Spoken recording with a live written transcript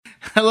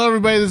Hello,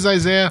 everybody. This is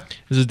Isaiah.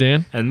 This is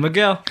Dan. And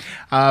Miguel.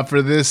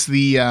 For this,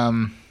 I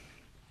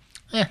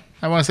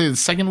want to say the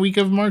second week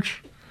of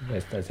March.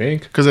 Yes, I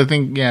think. Because I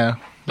think,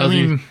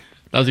 Lousy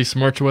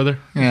March weather.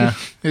 Yeah,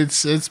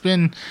 it's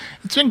been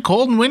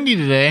cold and windy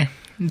today.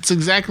 It's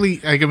exactly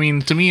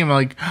to me, I'm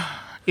like,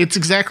 it's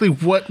exactly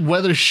what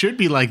weather should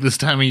be like this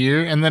time of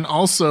year. And then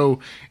also,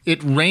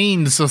 it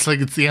rained, so it's like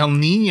it's the El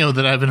Nino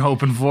that I've been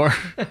hoping for.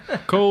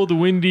 Cold,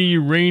 windy,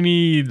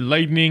 rainy,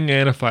 lightning,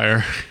 and a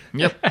fire.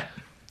 Yep.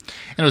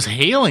 And it was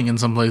hailing in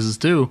some places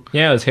too.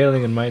 Yeah, it was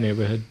hailing in my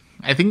neighborhood.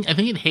 I think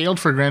it hailed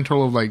for a grand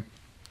total of like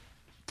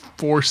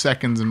 4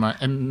 seconds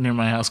near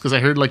my house because I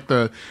heard like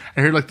the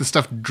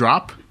stuff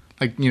drop,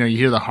 like you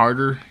hear the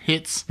harder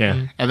hits,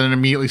 yeah, and then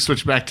immediately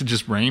switch back to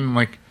just rain. I'm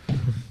like,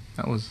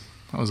 that was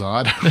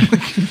odd.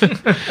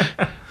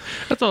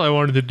 That's all I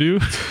wanted to do.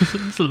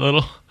 Just a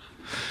little,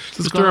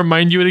 just to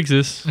remind you it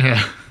exists. Yeah.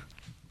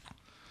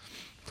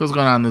 So what's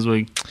going on this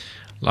week?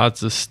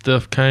 Lots of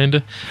stuff,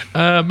 kinda.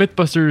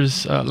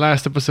 Mythbusters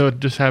last episode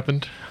just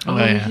happened. Oh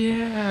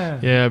yeah.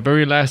 Yeah,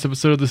 very last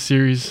episode of the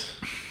series.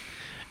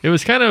 It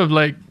was kind of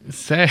like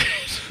sad.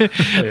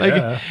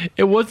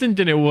 It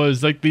wasn't, and it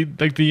was like the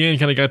end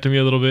kind of got to me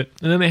a little bit.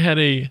 And then they had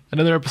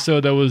another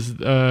episode that was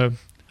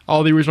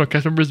all the original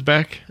cast members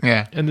back.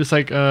 Yeah, and this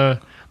like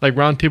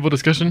round table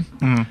discussion.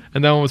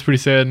 And that one was pretty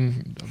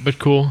sad but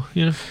cool.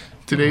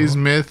 Today's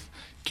myth: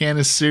 can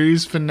a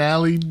series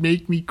finale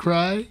make me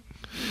cry?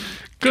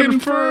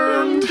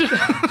 Confirmed.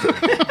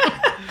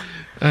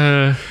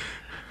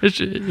 It's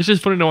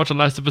just funny to watch the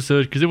last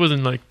episode because it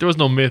wasn't like there was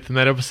no myth in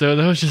that episode.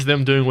 That was just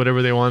them doing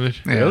whatever they wanted.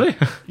 Yeah. Really?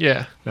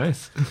 Yeah.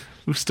 Nice.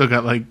 We've still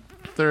got like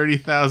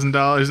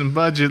 $30,000 in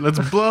budget. Let's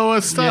blow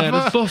us stuff up.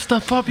 Let's blow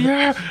stuff up.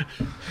 Yeah.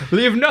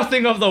 Leave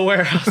nothing of the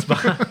warehouse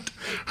behind.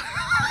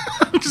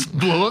 Just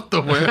blow up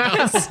the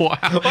warehouse. Wow.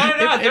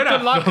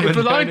 It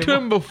belonged to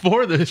him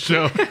before this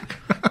show.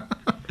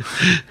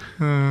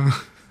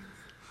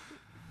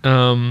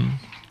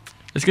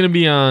 It's gonna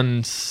be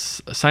on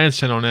Science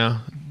Channel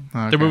now.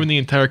 Okay. They're moving the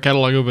entire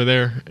catalog over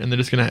there, and they're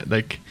just gonna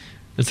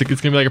it's gonna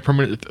be like a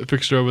permanent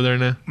fixture over there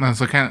now.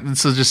 So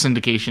just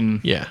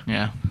syndication. Yeah,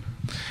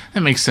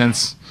 that makes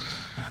sense.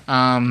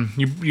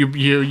 You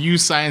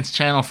use Science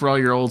Channel for all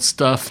your old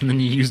stuff, and then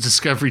you use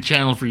Discovery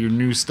Channel for your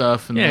new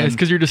stuff. And it's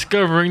because you're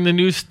discovering the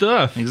new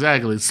stuff.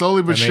 Exactly.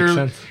 Slowly but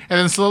surely,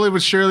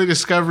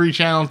 Discovery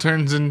Channel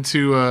turns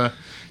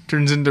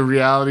into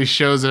reality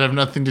shows that have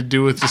nothing to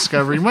do with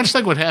Discovery, much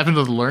like what happened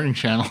to the Learning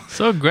Channel.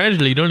 So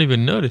gradually, you don't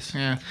even notice.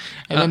 Yeah.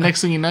 And then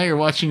next thing you know, you're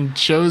watching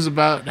shows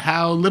about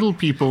how little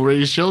people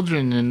raise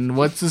children and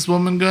what's this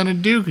woman going to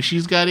do because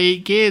she's got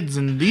 8 kids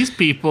and these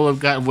people have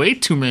got way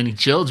too many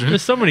children.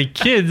 There's so many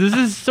kids. This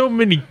is so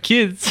many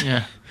kids.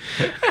 Yeah.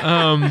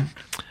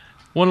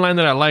 One line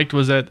that I liked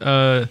was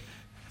that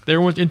they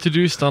were once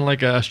introduced on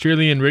like an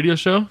Australian radio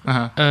show.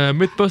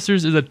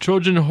 Mythbusters is a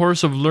Trojan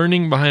horse of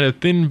learning behind a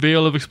thin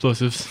veil of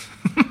explosives.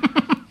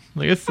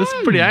 That's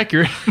pretty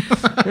accurate.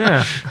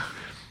 Yeah.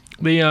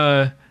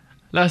 The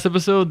last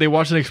episode they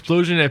watched an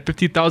explosion at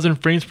 50,000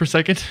 frames per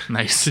second.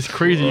 Nice. It's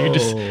crazy. You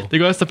can they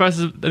go that's the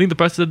fastest. I think the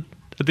fastest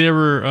that they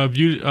ever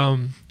viewed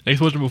an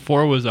explosion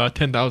before was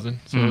 10,000.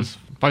 So it was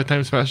 5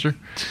 times faster.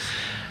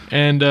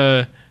 And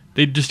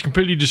they just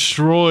completely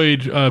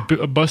destroyed a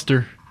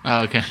Buster.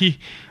 Oh, okay.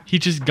 He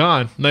just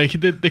gone. Like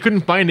they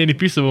couldn't find any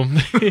piece of him.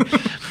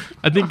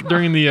 I think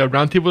during the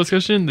roundtable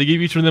discussion, they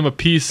gave each of them a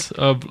piece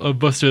of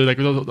Buster, like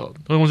the only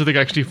ones that they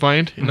could actually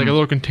find, in like a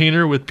little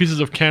container with pieces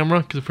of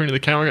camera, because apparently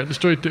the camera got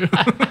destroyed too.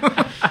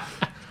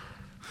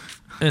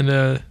 And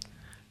I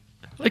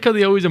like how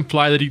they always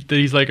imply that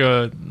he's like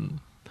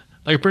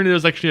apparently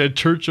there's actually a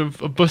church of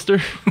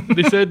Buster.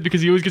 They said because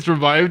he always gets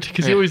revived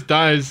because he always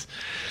dies.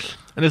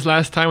 And this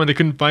last time when they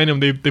couldn't find him,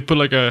 they put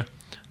like a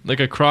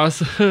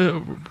cross, like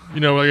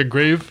a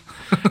grave,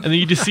 and then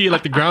you just see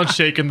like the ground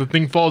shake and the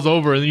thing falls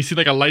over, and then you see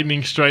like a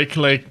lightning strike,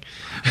 like,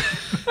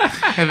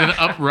 and then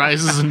up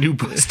rises a new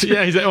Buster.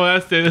 Yeah, he's like, oh,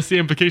 that's the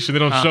implication. They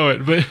don't show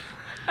it, but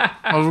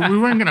we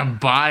weren't gonna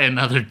buy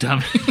another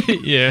dummy.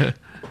 Yeah.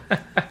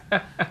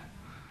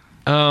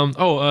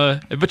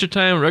 Adventure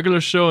Time, regular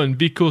show, and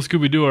Be Cool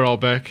Scooby Doo are all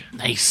back.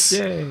 Nice.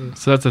 Yay.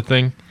 So that's a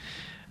thing.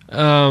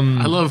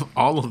 I love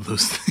all of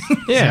those things.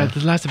 Yeah, the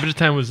last Adventure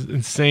Time was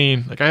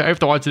insane. Like I have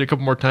to watch it a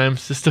couple more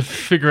times just to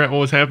figure out what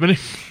was happening.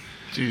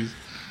 Jeez,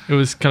 it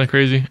was kind of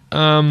crazy.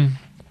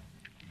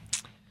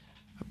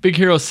 Big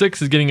Hero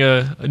 6 is getting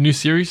a new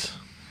series.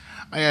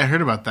 Oh, yeah, I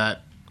heard about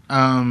that.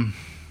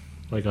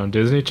 Like on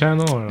Disney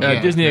Channel or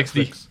Disney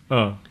Netflix? XD.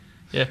 Oh,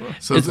 yeah.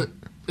 So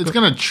it's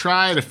gonna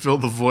try to fill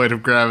the void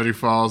of Gravity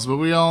Falls, but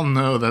we all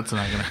know that's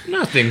not gonna.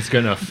 Nothing's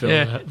gonna fill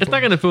that. It's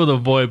not gonna fill the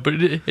void, but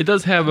it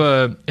does have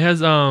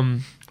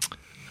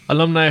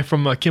alumni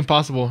from Kim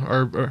Possible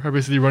are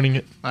basically running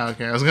it.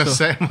 Okay, I was gonna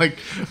say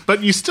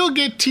but you still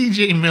get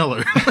T.J.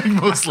 Miller,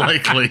 most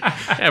likely.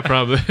 Yeah,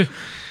 probably.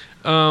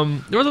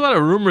 There was a lot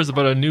of rumors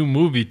about a new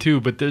movie too,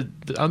 but I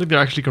don't think they're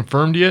actually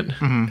confirmed yet.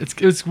 Mm-hmm.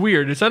 It's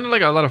weird. It sounded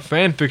like a lot of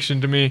fan fiction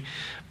to me,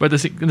 but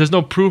there's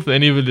no proof that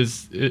any of it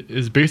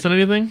is based on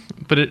anything.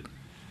 But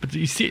But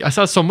you see, I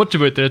saw so much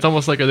of it that it's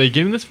almost like, are they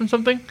getting this from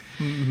something?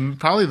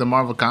 Probably the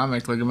Marvel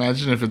comic. Like,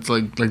 imagine if it's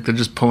like they're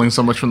just pulling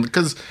so much from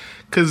because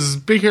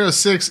Big Hero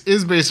 6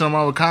 is based on a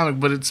Marvel comic,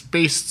 but it's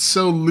based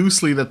so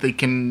loosely that they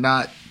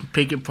cannot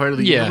make it part of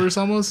the universe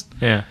almost.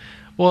 Yeah.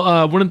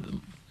 Well,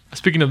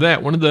 speaking of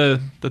that, one of the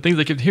things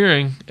I kept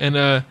hearing,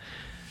 and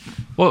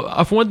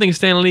for one thing,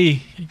 Stan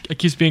Lee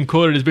keeps being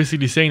quoted as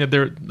basically saying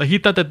that he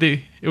thought that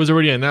it was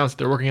already announced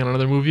they're working on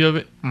another movie of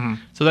it.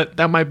 Mm-hmm. So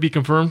that might be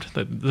confirmed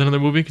that there's another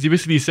movie, because he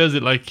basically says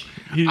it like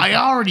I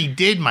already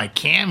did my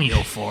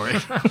cameo for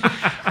it.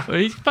 Well,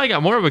 he's probably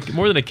got more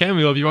than a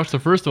cameo if you watch the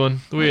first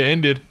one, the way it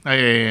ended. Oh,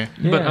 yeah.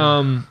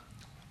 But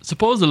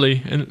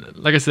supposedly, and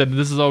like I said,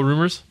 this is all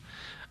rumors.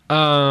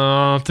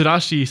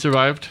 Tadashi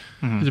survived,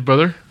 his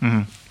brother,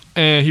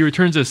 and he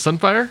returns as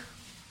Sunfire.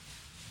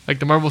 Like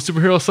the Marvel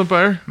superhero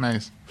Sunfire.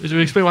 Nice. It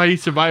would explain why he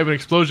survived an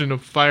explosion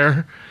of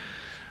fire.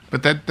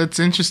 But that's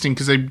interesting,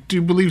 because I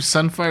do believe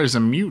Sunfire is a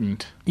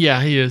mutant.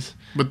 Yeah, he is.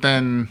 But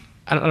then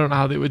I don't know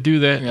how they would do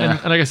that. Yeah.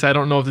 And like I said, I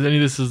don't know if any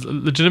of this is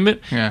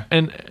legitimate. Yeah.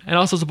 And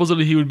also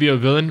supposedly he would be a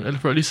villain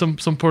for at least some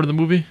part of the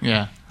movie.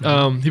 Yeah.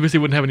 He basically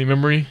wouldn't have any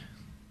memory.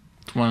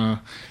 It's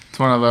one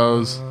of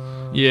those.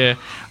 Yeah.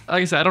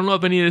 Like I said, I don't know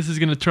if any of this is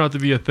going to turn out to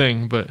be a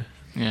thing, but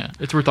yeah,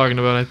 it's worth talking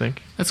about, I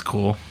think. That's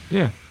cool.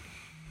 Yeah.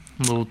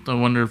 Well, I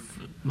wonder if,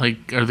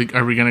 like, are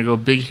we gonna go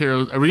Big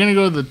Hero? Are we gonna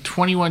go the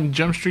 21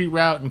 Jump Street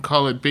route and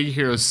call it Big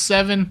Hero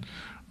 7,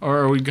 or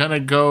are we gonna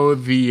go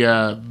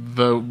the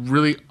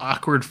really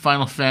awkward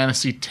Final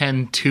Fantasy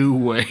X-2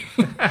 way?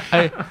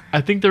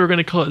 I think they were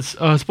gonna call it.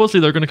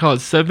 Supposedly they're gonna call it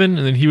 7,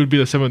 and then he would be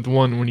the 7th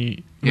one when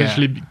he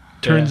eventually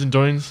turns and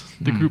joins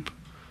the group.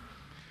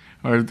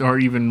 Or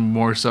even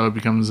more so, it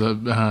becomes they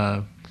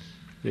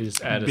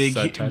just add a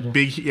subtitle.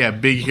 Big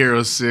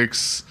Hero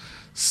 6.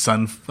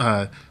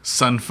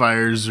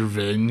 Sunfire's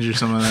Revenge or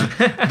something like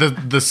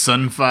that. the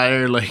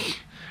Sunfire, like,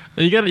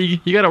 you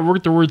gotta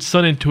work the word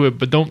sun into it,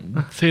 but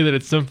don't say that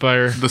it's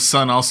Sunfire. The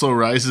sun also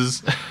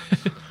rises.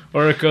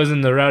 Or it goes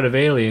in the route of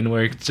Alien,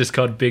 where it's just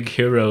called Big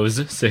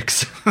Heroes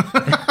 6.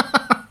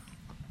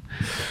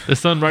 The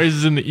sun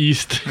rises in the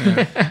east.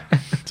 Yeah.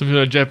 Some kind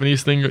of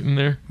Japanese thing in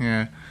there.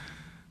 Yeah.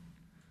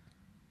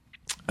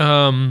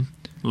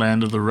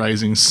 Land of the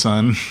Rising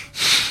Sun.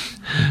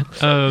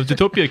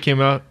 Zootopia came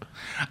out.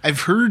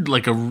 I've heard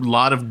like a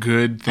lot of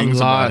good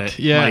things about it.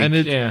 Yeah, like, and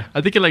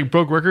I think it like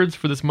broke records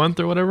for this month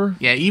or whatever.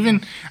 Yeah,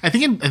 even I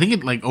think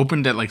it like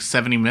opened at like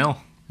 70 mil.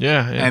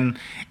 Yeah. And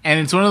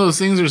it's one of those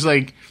things where it's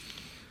like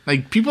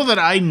people that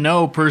I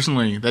know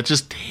personally that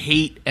just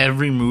hate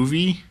every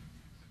movie,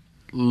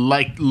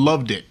 like,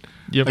 loved it.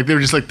 Yep. Like, they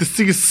were just like, this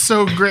thing is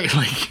so great.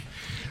 Like,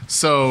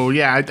 so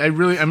yeah, I'm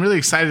really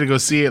excited to go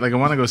see it. Like, I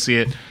want to go see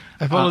it.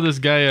 I follow this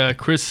guy,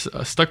 Chris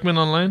Stuckman,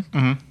 online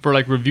for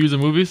like reviews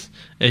of movies,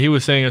 and he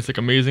was saying it's like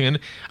amazing. And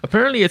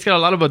apparently, it's got a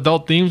lot of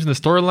adult themes in the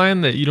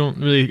storyline that you don't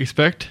really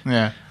expect.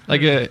 Yeah,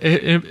 like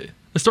the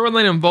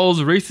storyline involves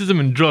racism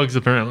and drugs,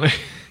 apparently.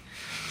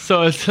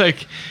 So it's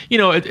like,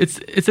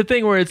 it's a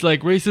thing where it's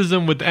like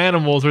racism with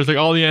animals, where it's like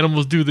all the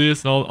animals do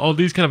this and all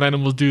these kind of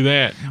animals do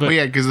that. But well,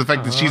 yeah, because the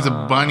fact that she's a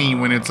bunny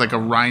when it's like a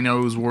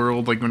rhino's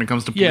world, like when it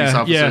comes to police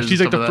officers. Yeah, she's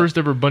like the first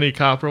ever bunny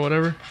cop or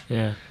whatever.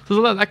 Yeah. So there's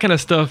a lot of that kind of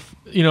stuff,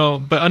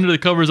 but under the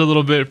covers a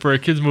little bit for a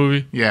kids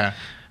movie. Yeah.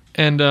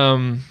 And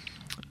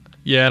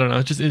yeah, I don't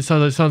know.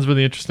 It sounds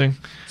really interesting.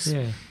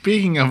 Yeah.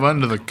 Speaking of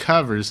under the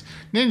covers,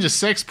 Ninja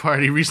Sex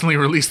Party recently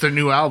released their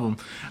new album.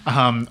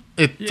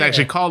 It's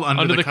actually called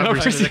Under the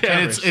Covers.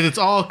 And it's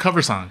all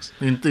cover songs.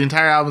 The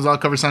entire album is all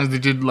cover songs. They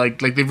did like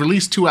they've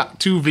released two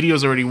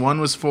videos already.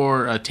 One was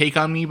for Take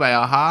on Me by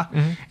Aha,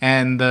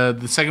 and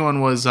the second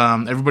one was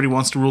Everybody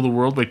Wants to Rule the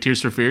World by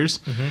Tears for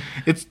Fears.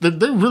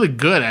 They're really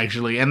good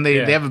actually, and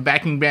they have a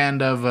backing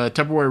band of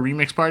Tupperware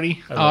Remix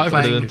Party. I've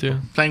heard of them too.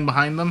 Playing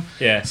behind them.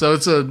 Yeah. So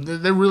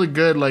they're really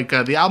good. Like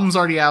the album's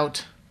already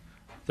out.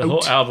 The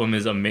whole album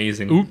is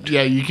amazing.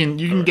 Yeah, you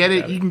can get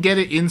it. You can get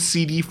it in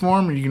CD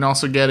form, or you can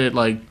also get it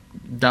like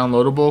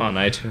downloadable on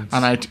iTunes.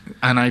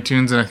 On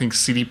iTunes, and I think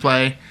CD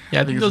Play.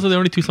 Yeah, I think those are the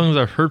only two songs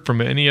I've heard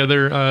from it. Any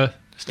other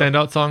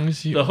standout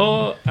songs? The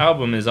whole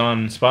album is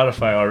on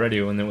Spotify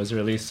already when it was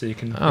released, so you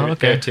can hear it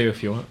there too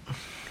if you want.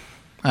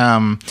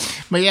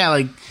 But yeah,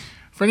 like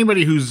for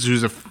anybody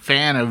who's a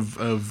fan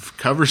of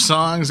cover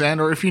songs,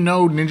 or if you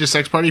know Ninja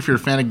Sex Party, if you're a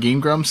fan of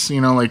Game Grumps,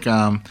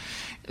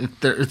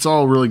 it's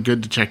all really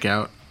good to check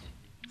out.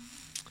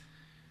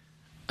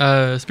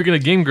 Speaking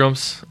of Game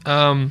Grumps,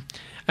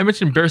 I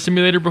mentioned Bear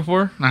Simulator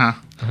before.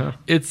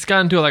 It's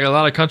gotten to like a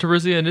lot of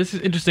controversy, and this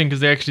is interesting because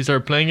they actually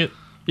started playing it.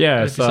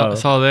 Yeah, I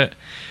saw that.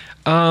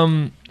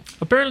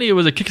 Apparently, it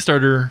was a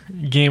Kickstarter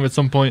game at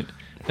some point,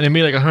 and it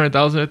made like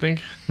 100,000, I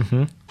think.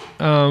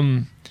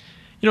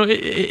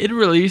 It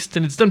released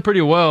and it's done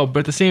pretty well, but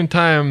at the same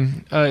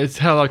time, it's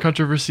had a lot of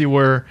controversy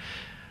where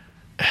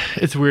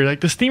it's weird.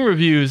 Like the Steam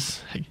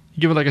reviews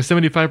give it like a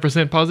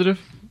 75%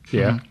 positive.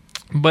 Yeah.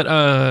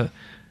 But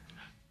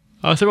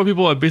several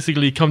people have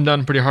basically come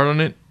down pretty hard on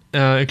it,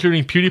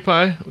 including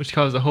PewDiePie, which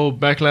caused a whole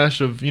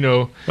backlash of,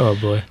 Oh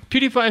boy.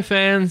 PewDiePie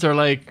fans are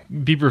like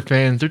Bieber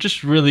fans. They're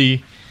just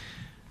really,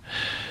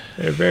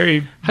 They're very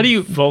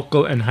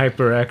vocal and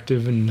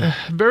hyperactive and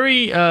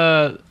very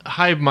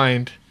hive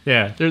mind.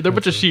 Yeah, they're a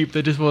bunch of sheep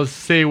that just will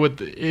say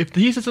if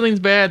he says something's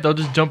bad, they'll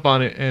just jump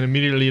on it and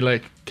immediately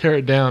like tear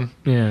it down.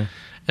 Yeah, and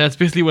that's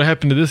basically what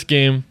happened to this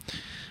game.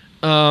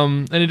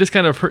 And it just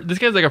kind of hurt. This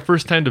guy's like a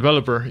first-time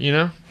developer, you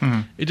know.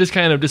 It just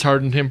kind of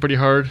disheartened him pretty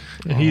hard,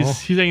 and he's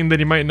saying that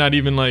he might not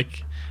even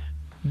like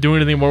do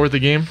anything more with the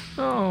game.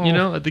 You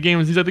know, like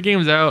he's like the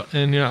game's out,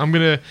 and he's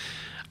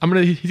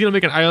gonna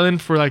make an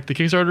island for like the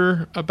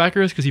Kickstarter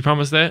backers because he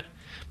promised that.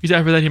 He's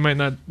after that he might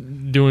not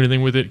do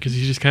anything with it because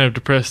he's just kind of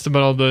depressed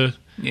about all the.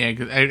 Yeah,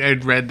 because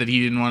I'd read that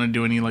he didn't want to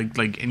do any like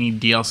any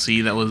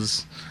DLC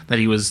that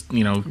he was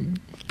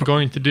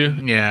going to do.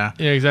 Yeah,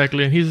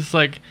 exactly, and he's just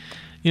like.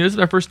 This is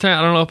our first time.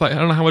 I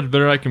don't know how much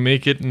better I can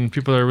make it, and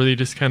people are really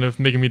just kind of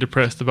making me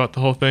depressed about the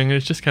whole thing.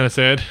 It's just kind of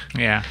sad.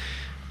 Yeah.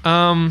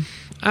 I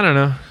don't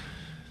know.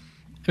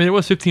 I mean, it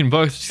was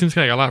 $15. It seems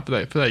kind of like a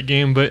lot for that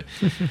game, but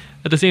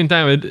at the same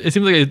time, it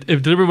seems like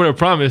it delivered what it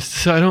promised.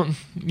 So I don't.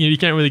 You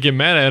can't really get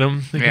mad at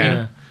him.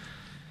 Yeah.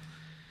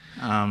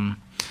 So I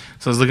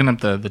was looking up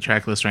the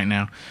track list right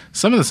now.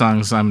 Some of the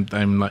songs I'm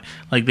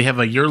like they have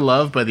a "Your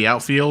Love" by The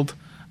Outfield.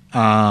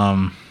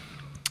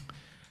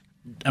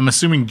 I'm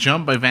assuming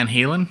 "Jump" by Van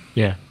Halen.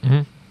 Yeah.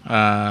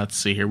 Let's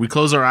see here. "We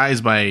Close Our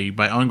Eyes" by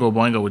Oingo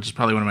Boingo, which is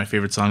probably one of my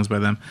favorite songs by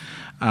them.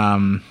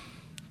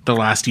 "The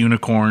Last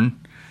Unicorn."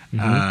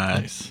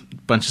 Nice.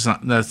 Bunch of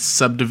that's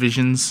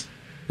 "Subdivisions."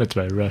 That's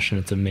by Rush, and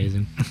it's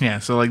amazing. Yeah,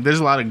 so like there's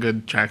a lot of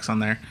good tracks on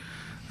there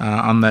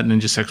on that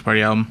Ninja Sex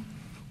Party album.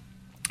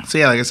 So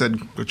yeah, like I said,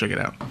 go check it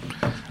out.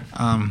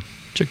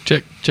 Check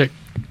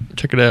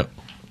it out.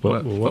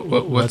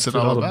 What's it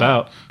all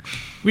about?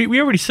 We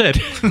already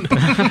said.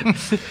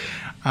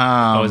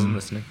 I wasn't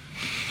listening.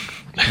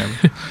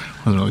 Wasn't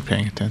really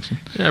paying attention.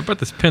 Yeah, I brought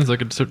this pen so I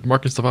could start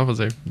marking stuff off as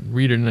I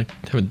read it, and I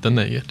haven't done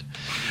that yet.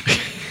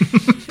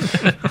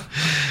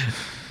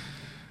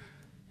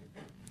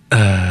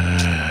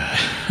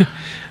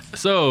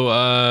 So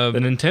the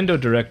Nintendo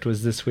Direct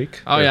was this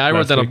week. Oh yeah, I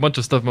wrote down a bunch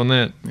of stuff on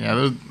that. Yeah,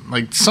 there was,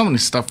 like so many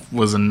stuff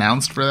was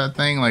announced for that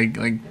thing, like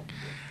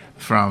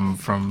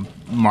from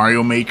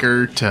Mario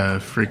Maker to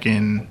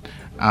freaking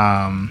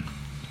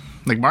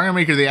like Mario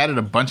Maker. They added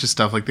a bunch of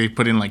stuff, like they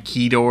put in like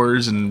key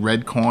doors and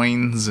red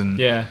coins and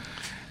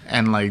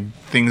and like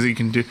things that you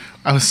can do.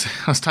 I was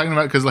talking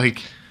about because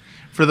like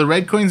for the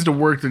red coins to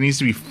work, there needs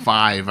to be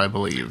 5, I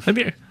believe.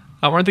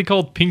 Aren't they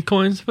called pink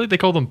coins? I feel like they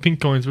call them pink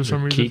coins for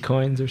some reason. Key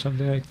coins or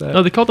something like that.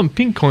 No, they called them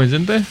pink coins,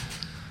 didn't they?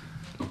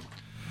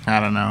 I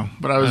don't know,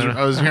 but I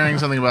was hearing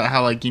something about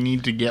how like you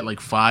need to get like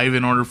 5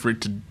 in order for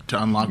it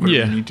to unlock what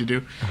you need to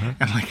do,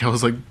 and like I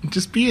was like,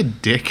 just be a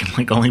dick and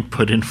like only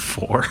put in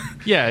 4.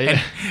 Yeah.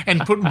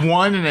 and put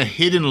 1 in a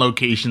hidden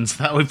location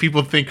so that way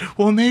people think,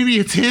 well, maybe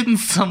it's hidden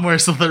somewhere,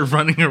 so they're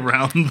running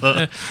around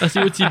the. See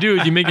what you do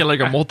is you make it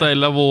like a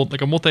multi-level,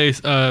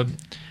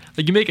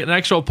 like you make an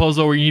actual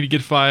puzzle where you need to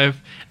get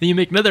 5, then you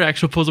make another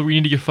actual puzzle where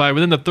you need to get 5, but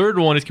then the third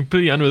one is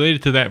completely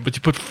unrelated to that, but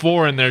you put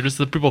 4 in there just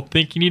so people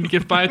think you need to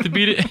get 5 to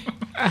beat it.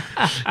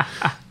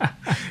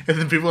 And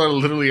then people are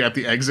literally at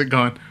the exit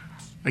going,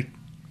 I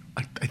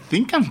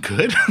think I'm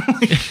good.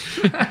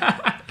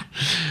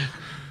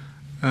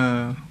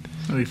 That'd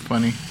be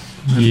funny.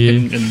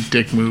 And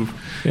dick move.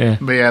 Yeah.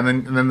 But yeah,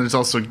 and then there's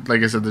also,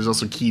 like I said, there's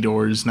also key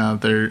doors now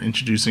that they're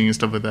introducing and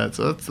stuff like that.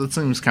 So that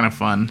seems kind of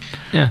fun.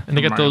 Yeah. And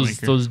they got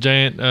those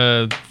giant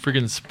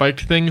freaking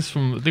spiked things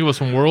from, I think it was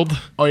from World.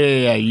 Oh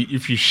yeah.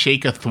 If you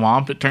shake a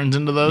thwomp, it turns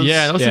into those.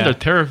 Yeah, those things are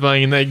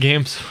terrifying in that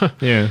game. So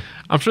yeah.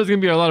 I'm sure there's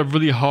gonna be a lot of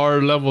really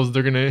hard levels.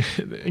 They're gonna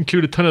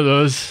include a ton of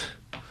those.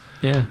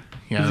 Yeah.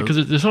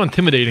 Because they're so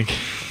intimidating.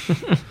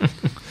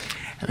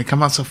 And they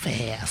come out so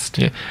fast.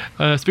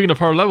 Yeah. Speaking of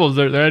hard levels,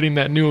 they're adding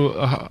that new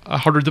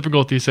harder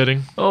difficulty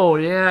setting. Oh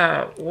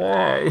yeah.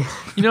 Why?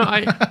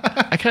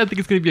 I kind of think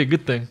it's going to be a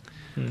good thing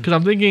because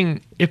I'm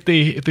thinking if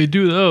they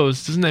do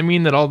those, doesn't that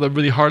mean that all the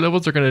really hard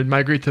levels are going to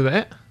migrate to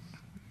that?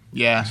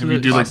 Yeah. So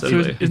isn't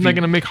that going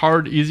to make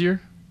hard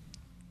easier?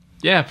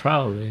 Yeah,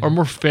 probably. Or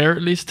more fair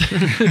at least.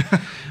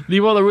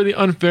 Leave all the really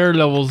unfair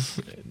levels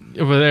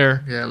over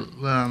there. Yeah.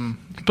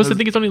 Plus, I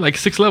think it's only like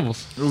 6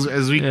 levels.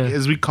 As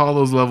we call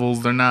those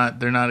levels, they're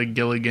not a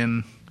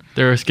Gilligan.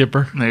 They're a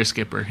skipper. They're a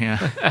skipper.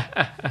 Yeah.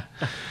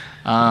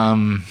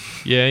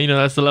 Yeah,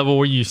 that's the level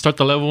where you start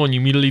the level and you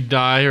immediately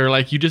die, or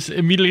like you just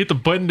immediately hit the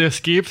button to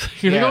escape.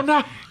 You're like, oh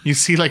no! You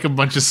see like a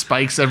bunch of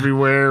spikes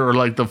everywhere, or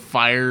like the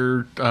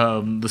fire,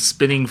 the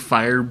spinning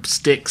fire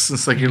sticks.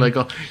 It's like you're like,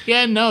 oh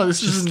yeah, no,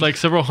 this is just like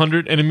several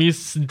hundred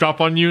enemies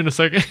drop on you in a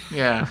second.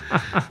 Yeah.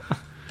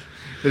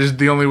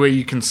 The only way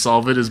you can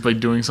solve it is by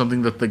doing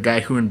something that the guy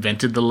who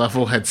invented the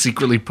level had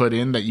secretly put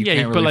in that you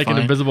can't really put like find.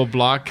 An invisible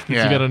block that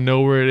you gotta know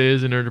where it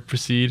is in order to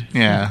proceed.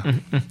 Yeah.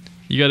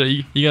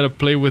 You gotta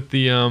play with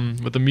the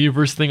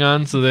Miiverse thing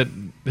on so that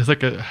there's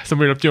like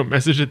somebody left you a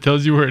message that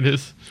tells you where it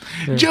is.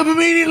 Yeah. Jump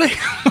immediately.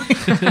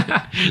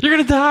 You're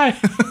gonna die.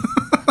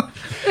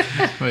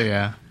 But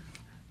yeah.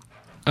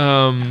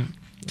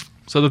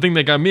 So the thing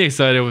that got me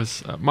excited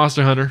was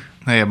Monster Hunter.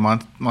 Hey,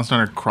 Monster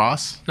Hunter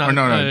Cross? No,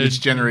 it's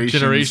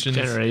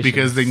Generations.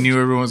 Because they knew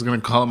everyone was going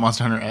to call it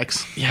Monster Hunter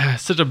X. Yeah,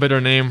 such a better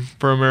name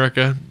for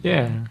America.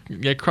 Yeah.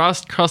 Yeah,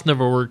 Cross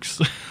never works.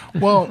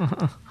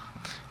 Well,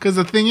 because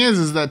the thing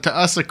is that to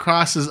us a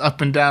cross is up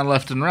and down,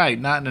 left and right,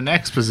 not in an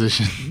X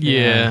position.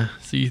 Yeah.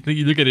 So you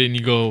look at it and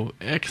you go,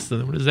 X,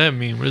 what does that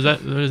mean? What does that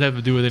have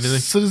to do with anything?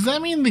 So does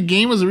that mean the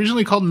game was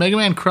originally called Mega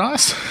Man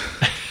Cross?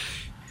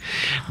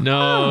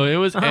 No, it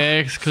was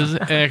X because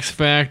X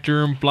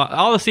Factor and blah.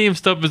 All the same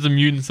stuff as the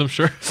mutants, I'm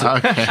sure. So.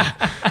 Okay.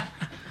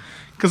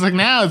 Because like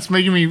now it's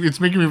making me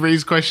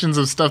raise questions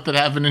of stuff that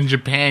happened in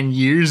Japan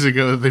years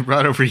ago that they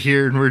brought over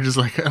here, and I'm just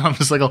like,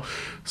 oh,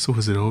 so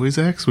was it always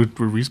X?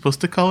 Were we supposed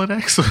to call it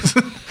X?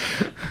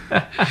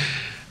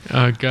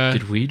 Oh God!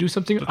 Did we do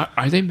something?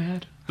 Are they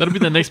mad? That'll be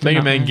the next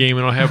Mega Man game,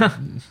 and I'll have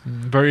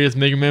various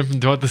Mega Man from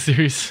throughout the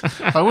series.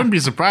 I wouldn't be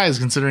surprised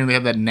considering they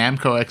have that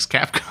Namco X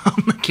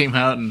Capcom that came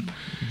out and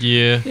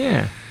yeah.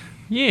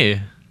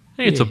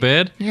 Ain't so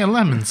bad. Yeah,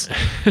 lemons.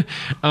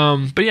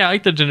 But yeah, I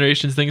like the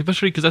Generations thing,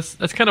 especially because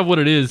that's kind of what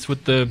it is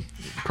with the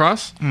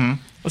Cross. Mm-hmm.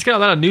 It's got a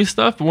lot of new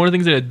stuff, but one of the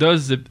things that it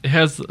does is it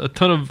has a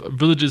ton of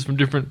villages from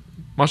different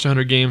Monster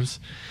Hunter games.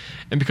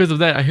 And because of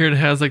that, I hear it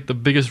has like the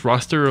biggest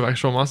roster of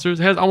actual monsters.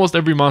 It has almost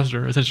every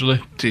monster, essentially.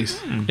 Jeez.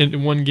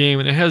 In one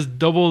game. And it has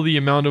double the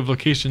amount of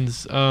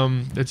locations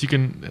that you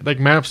can, like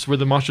maps where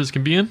the monsters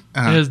can be in.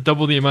 Uh-huh. It has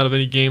double the amount of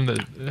any game that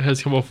it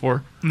has come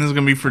before. And this is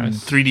going to be for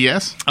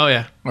 3DS? Oh,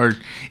 yeah. Or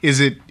is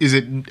it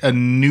a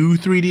new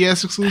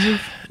 3DS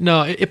exclusive?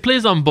 No, it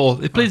plays on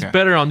both. It plays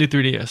better on new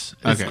 3DS.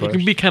 Okay. It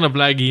can be kind of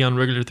laggy on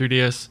regular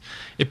 3DS.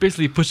 It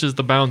basically pushes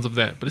the bounds of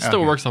that, but it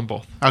still works on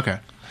both. Okay.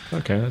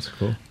 Okay, that's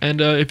cool.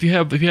 And if you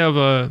have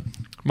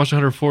Monster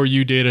Hunter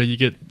 4U data, you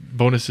get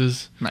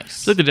bonuses. Nice.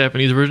 It's like the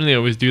Japanese version; they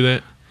always do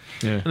that.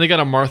 Yeah. And they got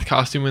a Marth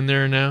costume in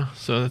there now,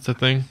 so that's a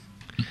thing.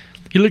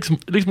 He looks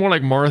more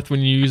like Marth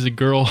when you use a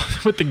girl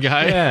with the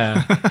guy.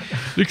 Yeah.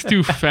 Looks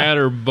too fat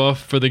or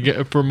buff for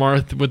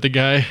Marth with the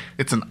guy.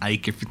 It's an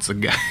Ike if it's a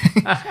guy.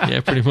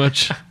 Yeah, pretty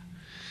much.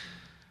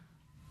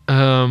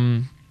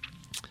 The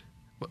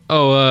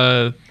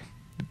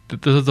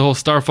whole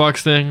Star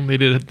Fox thing. They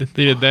did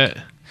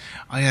that.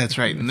 Oh yeah, that's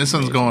right. And this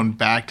one's going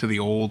back to the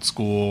old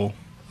school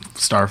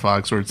Star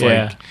Fox, where it's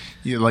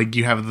like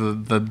you have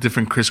the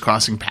different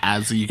crisscrossing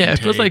paths that you can take.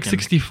 Yeah, it feels like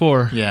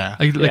 64. Yeah.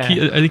 I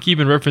think he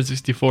even referenced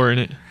 64 in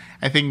it.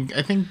 I think,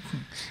 and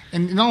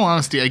in all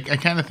honesty, I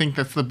kind of think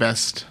that's the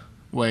best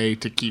way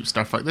to keep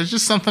Star Fox. There's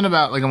just something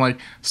about, like, I'm like,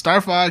 Star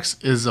Fox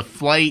is a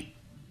flight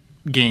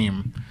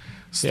game,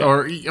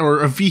 or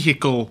a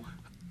vehicle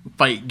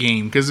fight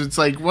game, because it's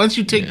like, once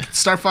you take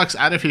Star Fox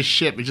out of his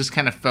ship, it just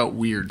kind of felt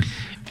weird.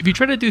 If you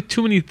try to do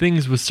too many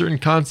things with certain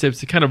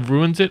concepts, it kind of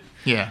ruins it.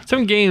 Yeah.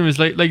 Some games,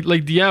 like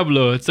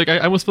Diablo, it's like, I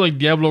almost feel like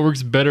Diablo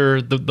works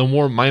better the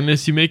more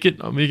mindless you make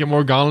it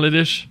more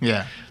gauntlet-ish.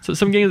 Yeah. So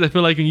some games I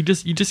feel like you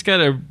just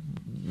gotta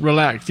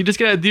relax. You just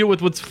gotta deal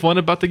with what's fun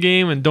about the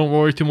game and don't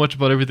worry too much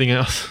about everything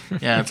else.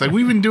 Yeah, it's like,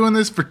 we've been doing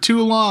this for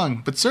too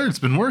long, but sir, it's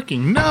been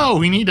working. No,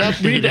 we need to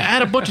update. We need to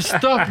add a bunch of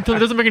stuff until it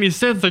doesn't make any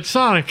sense, like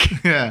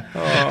Sonic. Yeah.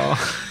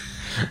 Oh.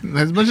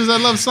 As much as I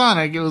love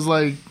Sonic, it was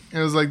like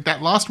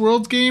that Lost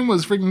Worlds game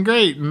was freaking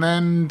great, and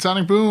then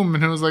Sonic Boom,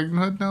 and it was like,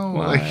 no.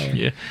 Why? Like,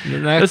 Yeah. The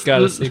next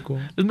got a sequel.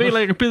 It's made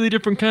like a completely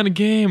different kind of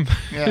game.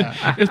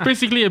 Yeah. It's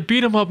basically a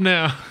beat 'em up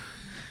now.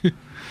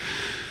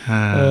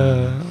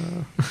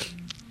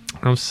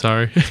 I'm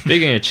sorry.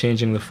 Speaking of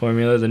changing the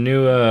formula, the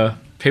new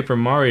Paper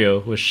Mario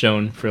was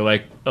shown for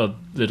like a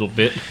little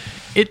bit.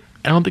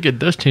 I don't think it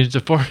does change the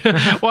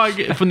formula. Well,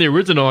 from the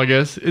original, I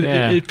guess.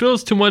 It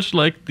feels too much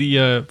like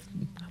the...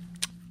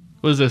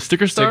 what is it,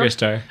 Sticker Star? Sticker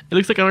Star. It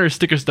looks like another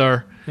Sticker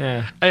Star.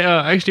 Yeah. I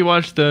actually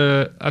watched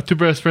the two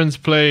best friends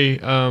play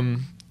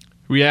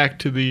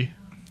react to the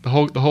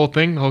whole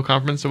thing, the whole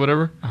conference or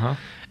whatever. Uh-huh.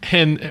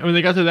 And when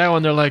they got to that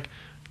one, they're like,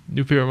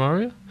 "New Paper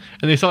Mario?"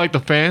 And they saw like the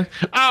fan.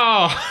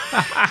 Oh,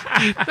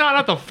 no,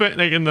 not the fan.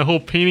 Like in the whole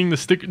painting,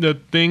 the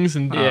things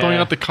and throwing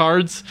out the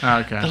cards.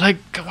 Okay. They're like,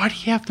 why do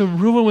you have to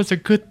ruin what's a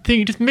good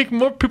thing? Just make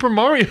more Paper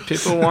Mario.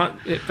 People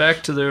want it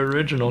back to the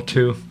original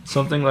too,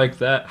 something like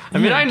that. I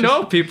mean, I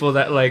know people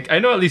that I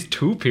know at least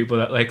 2 people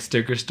that like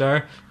Sticker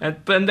Star, and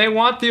they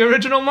want the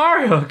original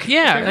Mario.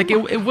 Yeah, like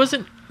it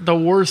wasn't the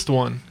worst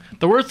one.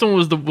 The worst one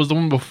was the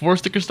one before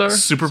Sticker Star.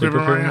 Super Paper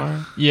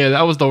Mario. Yeah,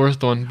 that was the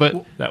worst one.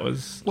 But that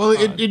was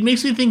it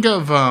makes me think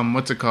of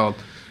what's it called,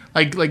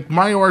 like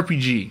Mario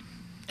RPG.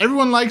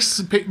 Everyone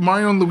likes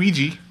Mario and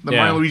Luigi, the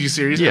Mario and Luigi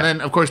series, and then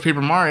of course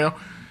Paper Mario.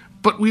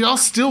 But we all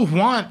still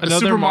want a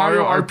Super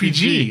Mario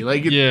RPG.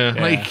 Like,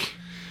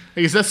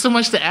 is that so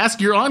much to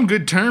ask? You're on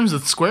good terms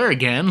with Square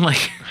again,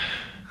 like.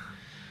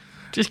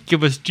 Just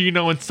give us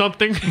Gino and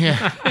something.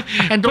 Yeah,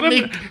 and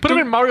put him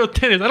in Mario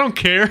Tennis. I don't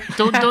care.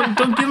 Don't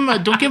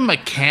give him a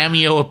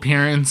cameo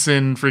appearance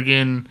in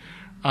friggin'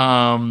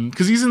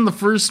 Because he's in the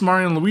first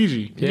Mario and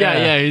Luigi.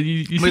 Yeah.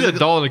 You see that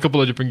doll in a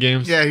couple of different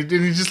games. Yeah,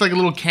 he's just like a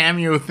little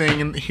cameo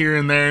thing here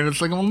and there, and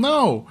it's like, well,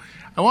 no,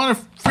 I want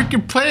to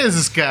freaking play as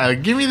this guy.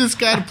 Give me this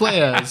guy to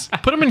play as.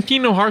 Put him in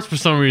Kingdom Hearts for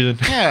some reason.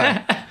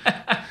 Yeah.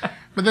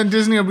 But then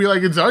Disney will be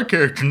like, it's our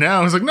character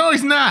now. It's like, no,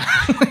 he's not.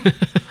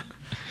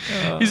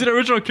 He's an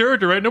original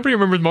character, right? Nobody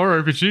remembers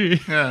Mario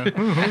RPG. Yeah.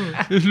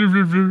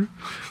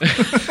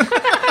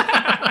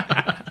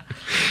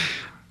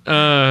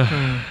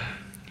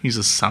 He's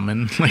a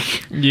summon.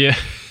 Like, yeah.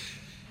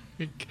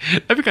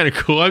 That'd be kind of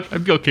cool.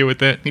 I'd be okay with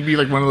that. he'd be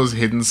like one of those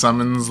hidden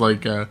summons,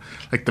 like the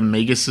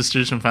Mega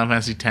Sisters from Final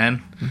Fantasy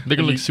X. They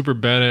can look super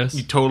badass.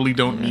 You totally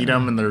don't need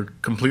them, and they're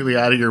completely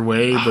out of your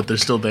way, but they're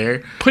still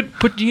there.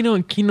 Put Gino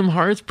in Kingdom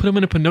Hearts. Put him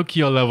in a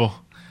Pinocchio level.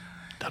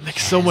 That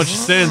makes so much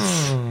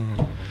sense.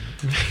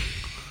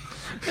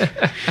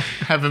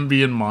 Have him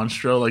be in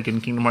Monstro, like in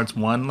Kingdom Hearts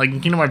 1. Like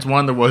in Kingdom Hearts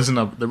 1, there wasn't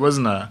a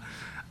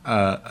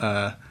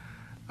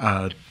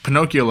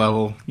Pinocchio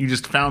level. You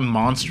just found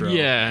Monstro.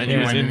 Yeah, and he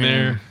was in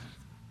there.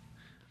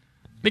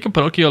 Make a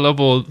Pinocchio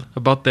level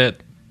about that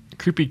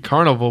creepy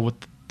carnival with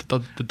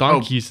the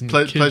donkeys and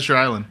the kids. Pleasure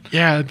Island.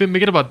 Yeah,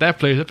 make it about that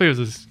place. That place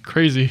was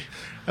crazy.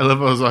 I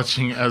love. I was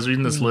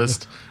reading this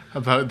list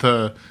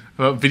about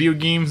video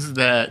games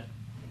that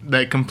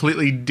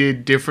completely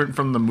did different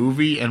from the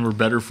movie and were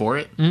better for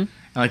it. Mm-hmm. And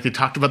like they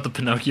talked about the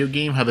Pinocchio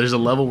game, how there's a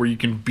level where you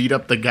can beat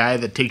up the guy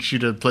that takes you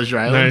to Pleasure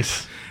Island.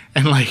 Nice.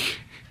 And like,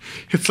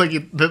 it's like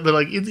they're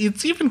like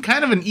it's even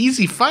kind of an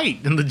easy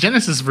fight in the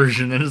Genesis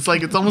version, and it's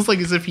almost like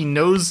as if he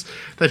knows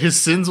that his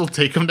sins will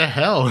take him to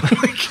hell,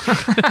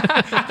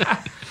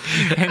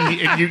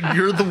 and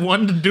you're the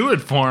one to do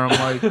it for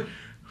him.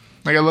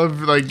 Like I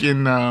love like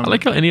in I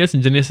like how NES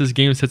and Genesis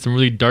games had some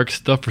really dark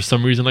stuff for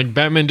some reason. Like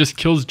Batman just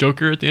kills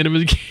Joker at the end of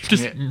his game,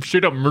 just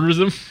straight up murders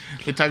him.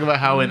 They talk about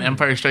how in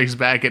Empire Strikes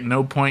Back, at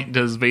no point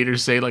does Vader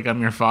say like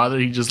 "I'm your father."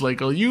 He just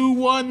like, "Oh, you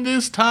won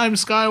this time,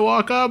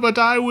 Skywalker, but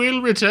I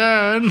will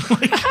return."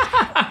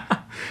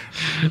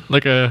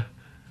 Like a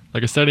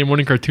Saturday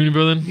morning cartoon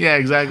villain. Yeah,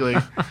 exactly.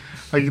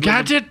 Like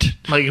Gadget.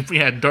 Like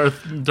yeah,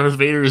 Darth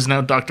Vader is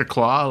now Dr.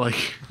 Claw.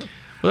 Like,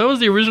 well, that was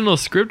the original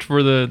script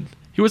for the.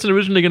 He wasn't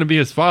originally going to be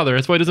his father.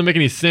 That's why it doesn't make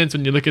any sense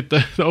when you look at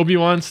the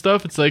Obi-Wan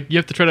stuff. It's like you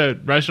have to try to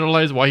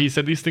rationalize why he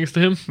said these things to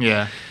him.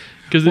 Yeah.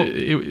 Because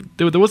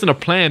there wasn't a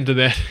plan to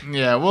that.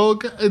 Yeah, well,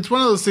 it's one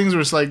of those things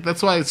where it's like,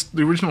 that's why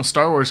the original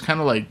Star Wars kind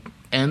of like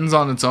ends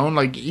on its own.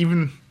 Like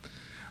even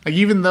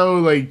though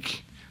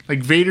like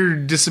Vader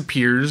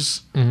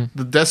disappears,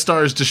 the Death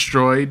Star is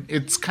destroyed,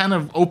 it's kind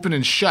of open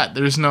and shut.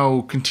 There's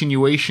no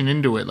continuation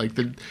into it.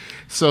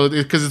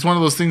 Because it's one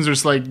of those things where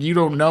it's like, you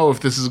don't know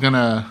if this is going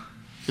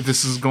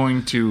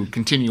to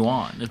continue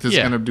on, if this is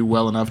going to do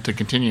well enough to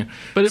continue.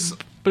 But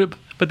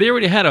they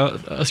already had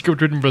a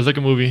script written for the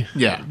second movie.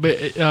 Yeah.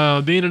 But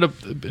they ended up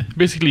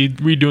basically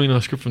redoing the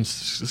script from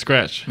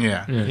scratch.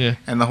 Yeah.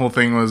 And the whole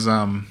thing was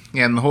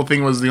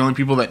the only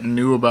people that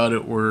knew about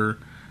it were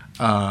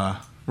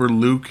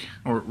Luke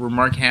or were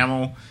Mark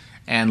Hamill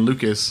and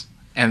Lucas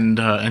and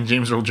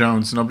James Earl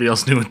Jones. Nobody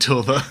else knew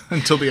until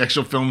the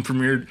actual film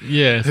premiered.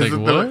 Yeah, it's like,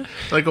 what?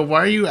 Like,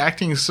 why are you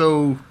acting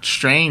so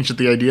strange at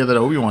the idea that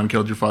Obi-Wan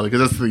killed your father?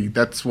 Because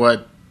that's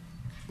what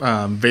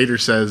Vader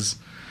says.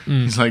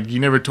 He's like, you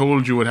never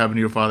told you what happened to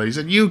your father. He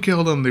said, you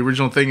killed him. The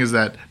original thing is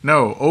that,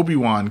 no,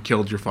 Obi-Wan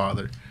killed your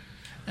father.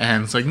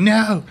 And it's like,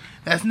 no,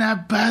 that's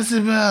not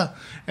possible.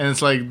 And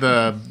it's like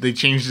they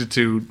changed it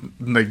to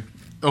like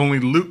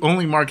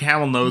only Mark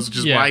Hamill knows, which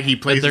is why he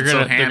plays it so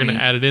hammy. They're gonna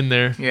add it in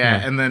there.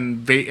 Yeah. And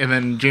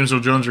then James Earl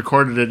Jones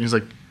recorded it, and he's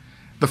like,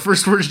 the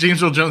first words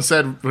James Earl Jones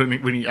said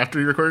after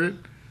he recorded it,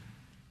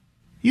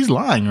 he's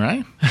lying,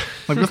 right?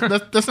 Like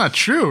that's not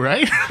true,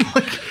 right?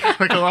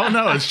 like oh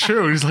no, it's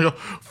true. He's like,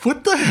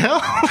 what the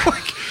hell?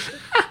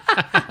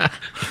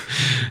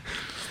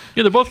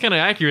 Yeah, they're both kind of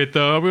accurate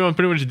though. Everyone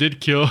pretty much did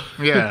kill.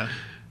 Yeah.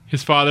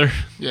 His father.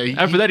 Yeah.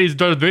 After that, he's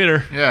Darth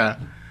Vader. Yeah.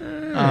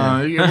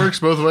 It works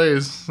both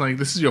ways. Like,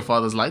 this is your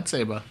father's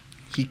lightsaber.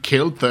 He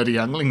killed 30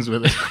 younglings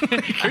with it.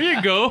 Here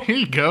you go. Here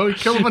you go. He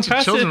killed a bunch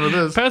of children with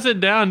this. Pass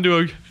it down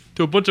to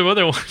a bunch of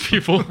other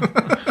people.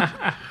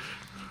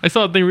 I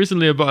saw a thing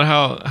recently about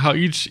how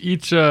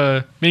each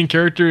main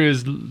character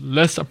is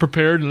less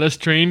prepared and less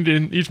trained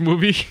in each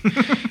movie.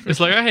 It's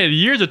like I had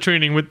years of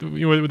training with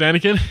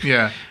Anakin.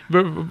 Yeah.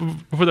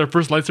 Before their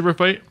first lightsaber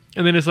fight,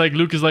 and then it's like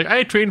Luke is like,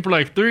 I trained for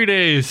like 3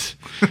 days,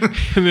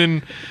 and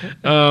then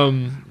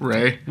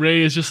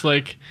Rey is just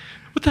like,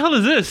 what the hell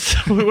is this?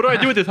 What do I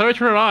do with this? How do I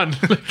turn it on?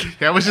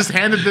 I was just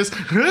handed this.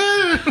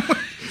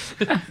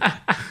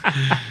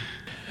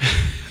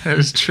 That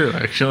is true,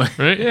 actually.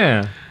 Right?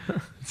 Yeah.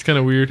 It's kind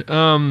of weird.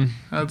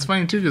 It's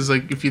funny too, because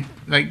like if you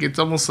like, it's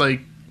almost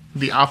like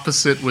the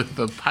opposite with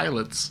the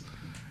pilots,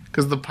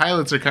 because the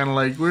pilots are kind of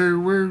like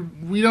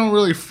we don't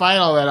really fight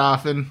all that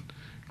often,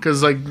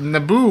 Because like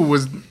Naboo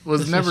was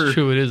This never is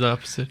true. It is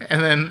opposite.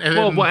 And then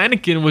Well,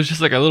 Anakin was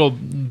just like a little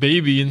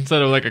baby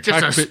instead of like a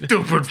just cockpit. a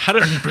stupid. How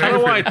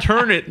do I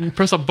turn it and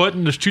press a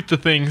button to shoot the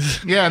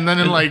things? Yeah, and then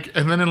in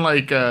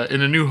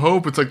A New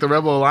Hope, it's like the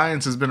Rebel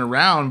Alliance has been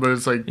around, but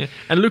it's like Yeah.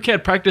 And Luke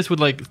had practice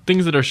with like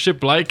things that are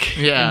ship-like.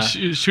 Yeah.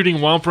 And shooting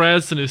Womp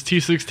Rats and his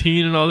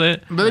T-16 and all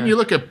that. But then you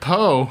look at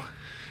Poe,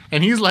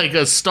 and he's like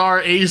a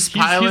star ace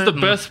pilot. He's the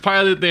best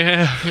pilot they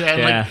have.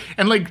 Yeah,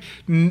 and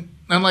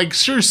like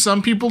sure,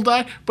 some people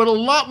die, but a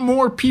lot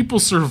more people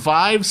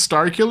survive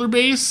Starkiller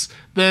Base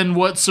than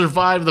what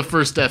survived the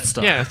first Death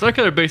Star. Yeah,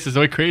 Starkiller Base is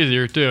way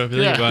crazier too. If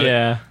you think about it.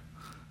 Yeah.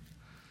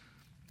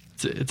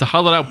 It's a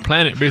hollowed out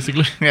planet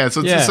basically. Yeah,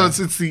 so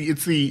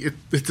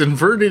it's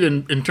inverted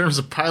in terms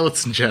of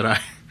pilots and Jedi.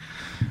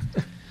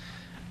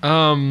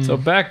 So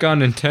back on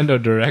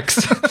Nintendo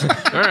Directs.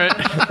 All right.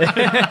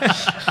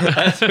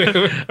 I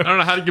don't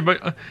know how to get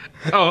back.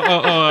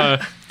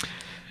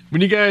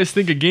 When you guys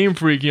think of Game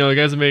Freak, you know, the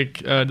guys that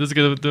make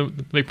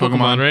make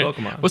Pokemon, right?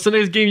 Pokemon. What's the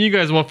next game you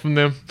guys want from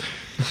them?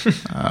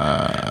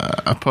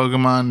 A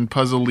Pokemon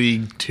Puzzle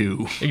League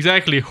 2.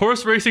 Exactly.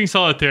 Horse Racing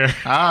Solitaire.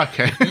 Ah,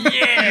 okay.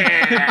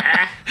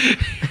 Yeah!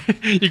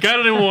 You got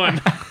it in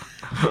one.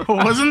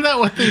 Wasn't that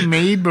what they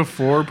made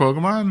before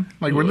Pokemon?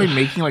 Like, weren't they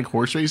making like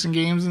horse racing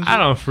games and shit? I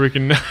don't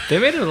freaking know. They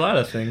made a lot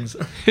of things.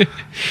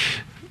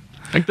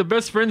 Like the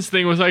best friends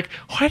thing was like,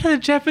 why do the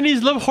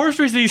Japanese love horse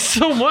racing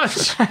so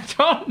much? I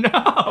don't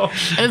know.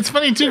 And it's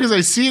funny too because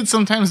I see it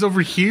sometimes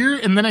over here,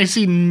 and then I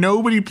see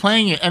nobody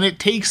playing it, and it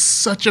takes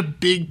such a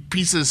big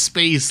piece of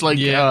space. Like,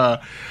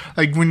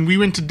 like when we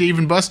went to Dave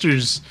and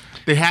Buster's,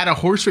 they had a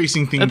horse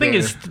racing thing.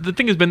 The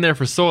thing has been there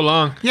for so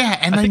long. Yeah,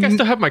 and I think I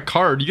still have my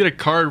card. You get a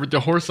card with the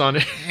horse on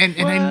it. And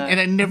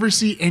I never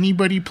see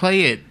anybody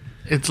play it.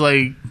 It's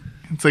like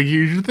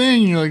here's your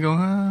thing. You're like, oh,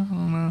 I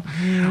don't know.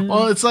 Yeah.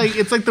 Well, it's like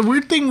the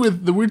weird thing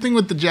with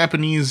the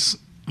Japanese.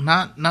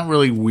 Not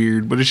really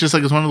weird, but it's just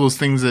like it's one of those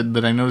things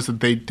that I notice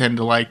that they tend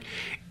to like.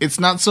 It's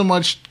not so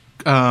much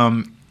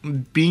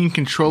being in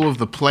control of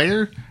the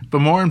player, but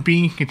more in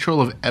being in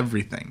control of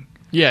everything.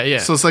 Yeah.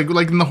 So it's like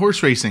in the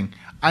horse racing.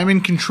 I'm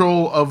in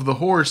control of the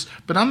horse,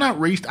 but I'm not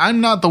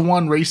the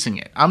one racing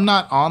it. I'm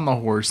not on the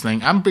horse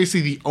thing. I'm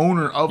basically the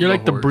owner of the horse. You're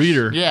like the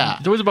breeder. Yeah.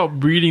 It's always about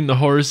breeding the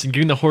horse and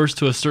getting the horse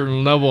to a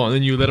certain level, and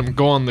then you let him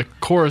go on the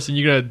course, and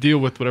you got to deal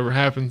with whatever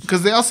happens.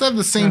 Because they also have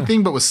the same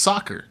thing, but with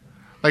soccer.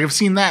 Like, I've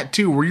seen that,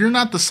 too, where you're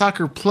not the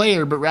soccer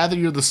player, but rather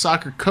you're the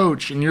soccer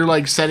coach, and you're,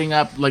 like, setting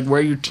up, like, where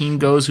your team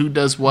goes, who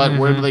does what,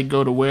 where do they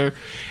go to where.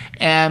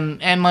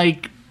 And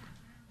like,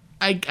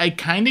 I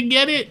kind of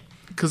get it.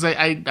 Because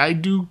I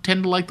do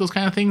tend to like those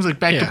kind of things. Like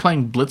back to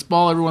playing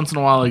blitzball every once in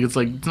a while. Like it's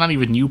not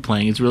even you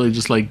playing. It's really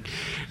just like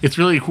it's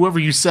really whoever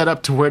you set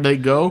up to where they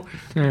go.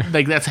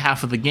 Like that's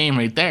half of the game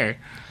right there.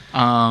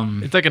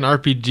 It's like an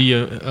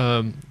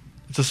RPG.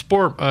 It's a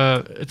sport.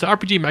 It's an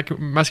RPG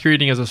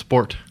masquerading as a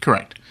sport.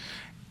 Correct.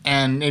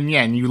 And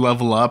you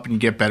level up and you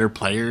get better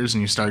players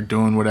and you start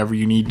doing whatever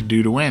you need to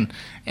do to win.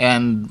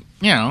 And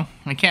I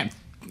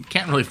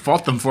can't really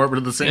fault them for it, but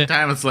at the same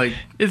time, it's like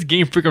it's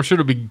Game Freak. I'm sure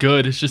it'll be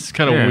good. It's just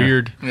kind of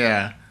weird.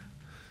 Yeah.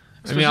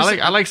 I mean,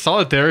 I like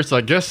Solitaire, so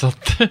I guess well,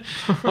 it's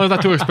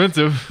not too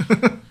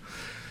expensive.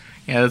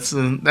 Yeah,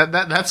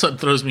 that's what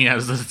throws me out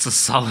is that it's a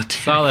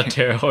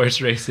solitaire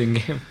horse racing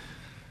game.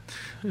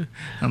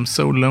 I'm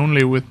so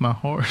lonely with my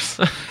horse.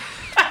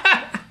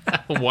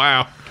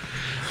 Wow.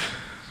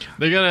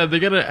 They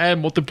gotta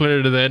add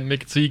multiplayer to that and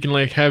make it so you can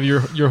like have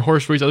your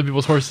horse race other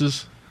people's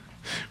horses.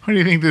 What do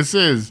you think this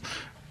is?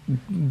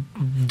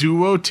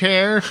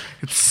 Duo-taire?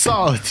 It's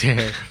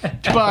solitaire.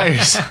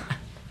 Buyers.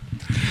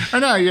 I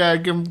know, yeah,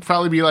 it can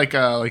probably be like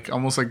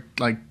almost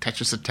like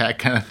Tetris Attack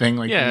kind of thing.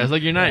 Like it's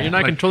like you're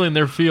not controlling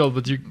their field,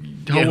 but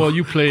how well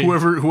you play.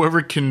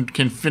 Whoever can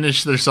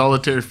finish their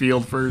solitaire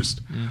field first.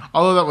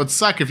 Although that would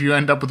suck if you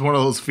end up with one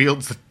of those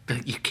fields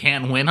that you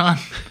can't win on.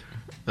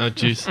 Oh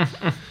jeez.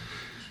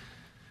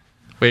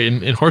 Wait,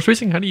 in horse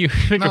racing, how do you?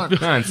 No,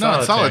 it's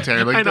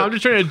solitaire. Like I know. I'm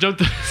just trying to jump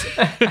to.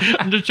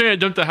 I'm just trying to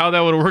jump to how that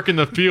would work in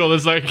the field.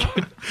 It's like.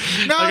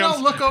 No, like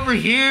don't look over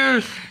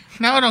here.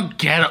 No, I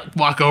don't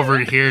walk over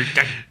here.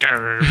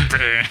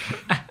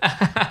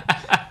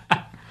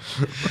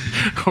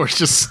 Horse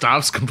just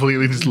stops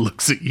completely, and just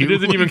looks at you. He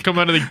doesn't even come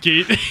out of the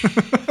gate.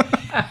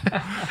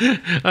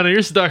 I know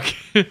you're stuck.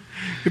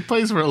 It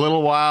plays for a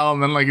little while,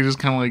 and then like it just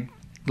kind of like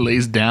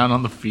lays down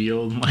on the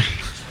field.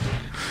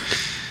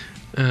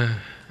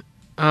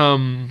 I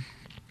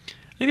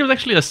think it was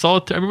actually a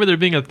solitaire. I remember there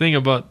being a thing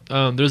about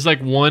there's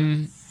like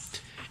one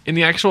in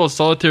the actual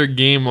solitaire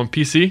game on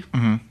PC.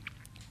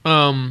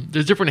 Mm-hmm.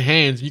 There's different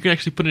hands. You can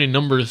actually put in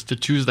numbers to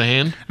choose the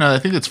hand. No, I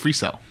think it's free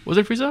cell. Was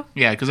it free cell?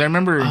 Yeah, because I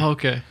remember. Oh,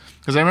 okay.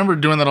 Because I remember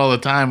doing that all the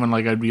time when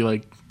like I'd be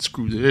like,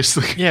 screw this.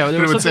 Like, yeah,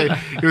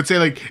 it would say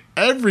like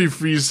every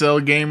free cell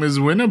game is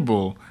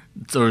winnable.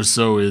 Or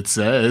so it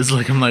says.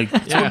 Like I'm like,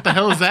 what the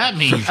hell does that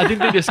mean? I think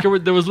they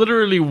discovered there was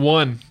literally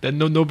one that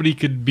nobody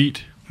could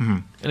beat. Mm-hmm.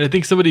 And I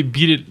think somebody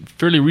beat it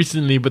fairly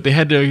recently, but they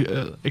had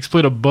to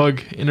exploit a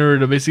bug in order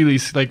to basically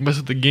like mess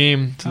with the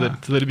game so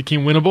that it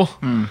became winnable.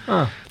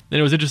 and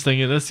it was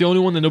interesting. And that's the only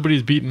one that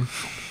nobody's beaten.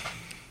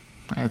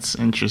 That's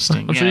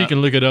interesting. I'm sure you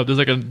can look it up. There's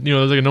like a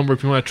number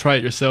if you want to try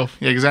it yourself.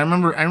 Yeah, because I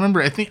remember.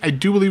 I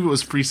do believe it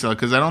was freestyle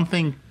because I don't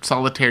think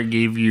Solitaire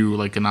gave you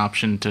like an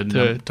option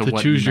to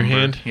what choose your number.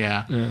 hand.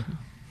 Yeah.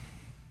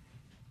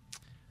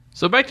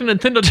 So back to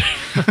Nintendo.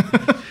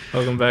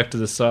 Welcome back to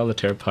the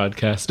Solitaire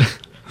podcast.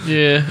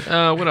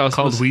 Yeah. What else?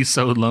 Called We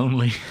So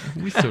Lonely.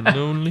 We So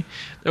Lonely.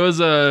 There was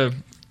the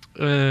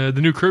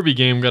new Kirby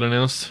game got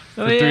announced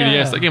for 3DS.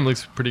 yeah. That game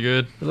looks pretty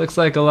good. It looks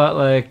like a lot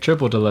like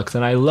Triple Deluxe,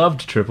 and I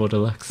loved Triple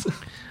Deluxe.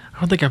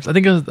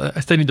 I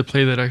still need to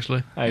play that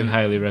actually. I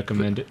highly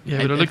recommend it.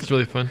 Yeah, but it looks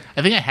really fun.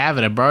 I think I have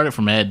it. I borrowed it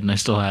from Ed, and I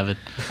still have it.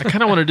 I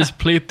kind of want to just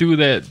play through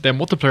that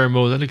multiplayer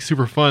mode. That looks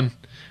super fun.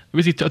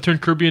 Basically, turn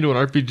Kirby into an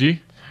RPG.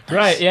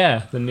 Right,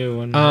 yeah, the new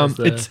one. has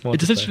the It's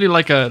multiplayer. essentially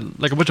like a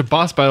bunch of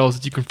boss battles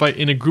that you can fight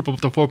in a group of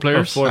up to 4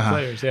 players. Four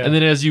players, yeah. And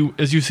then as you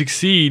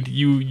succeed,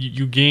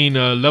 you gain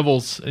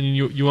levels and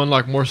you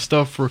unlock more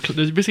stuff for.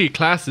 There's basically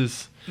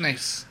classes.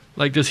 Nice.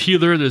 Like there's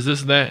healer, there's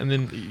this and that, and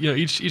then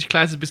each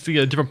class is basically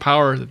a different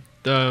power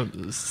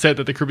set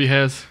that the Kirby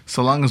has.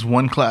 So long as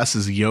one class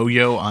is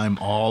Yo-Yo, I'm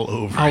all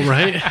over. All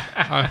right,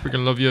 I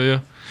freaking love Yo-Yo.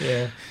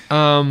 Yeah.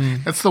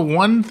 That's the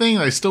one thing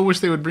I still wish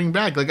they would bring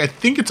back. Like I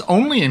think it's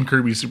only in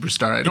Kirby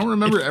Superstar. I don't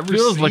remember ever.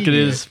 Feels seeing like it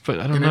is, but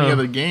I don't in know. any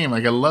other game.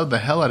 Like I love the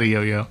hell out of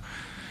Yo-Yo.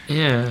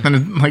 Yeah.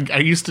 And like I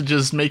used to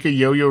just make the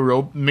Yo-Yo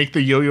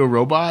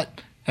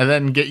robot, and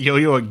then get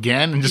Yo-Yo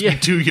again, and just be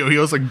 2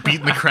 Yo-Yos like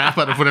beating the crap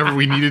out of whatever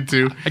we needed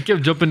to. I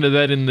kept jumping to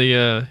that in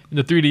the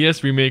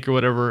 3DS remake or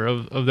whatever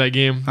of that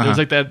game. There was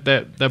like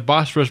that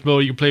boss rush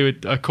mode you can play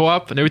with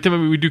co-op, and every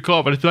time we do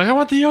co-op, I'd be like, I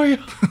want the yo-yo.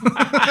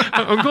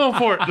 I'm going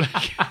for it.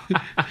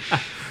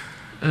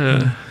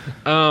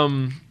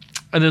 And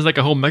there's like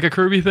a whole Mecha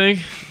Kirby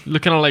thing,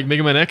 looking like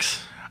Mega Man X.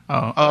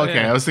 Oh, okay.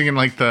 Yeah. I was thinking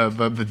like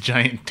the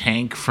giant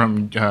tank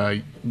from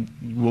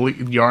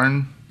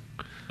Yarn.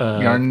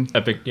 Yarn.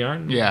 Epic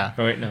Yarn? Yeah.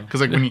 Oh, wait, no.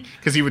 Because like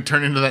because he would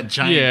turn into that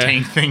giant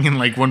tank thing, and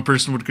like one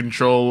person would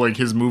control like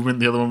his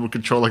movement, the other one would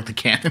control like the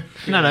cannon.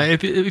 No.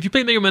 If you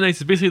play Mega Man X,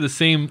 it's basically the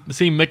same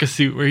mecha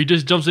suit where he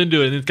just jumps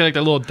into it and it's got like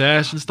that little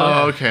dash and stuff.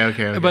 Oh,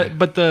 okay.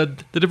 But the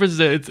difference is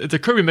that it's a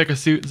Kirby mecha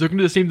suit, so it can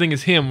do the same thing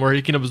as him, where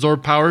he can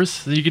absorb powers.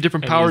 So you get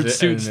different powered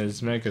suits. And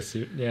his Mega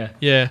Suit, yeah.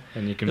 Yeah.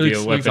 And you can be a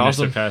weaponist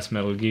awesome. to pass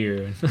Metal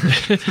Gear.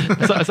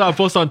 I saw a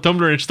post on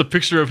Tumblr, and it's just a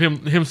picture of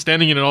him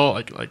standing in it all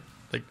like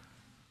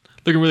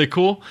looking really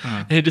cool,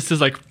 and it just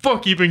says like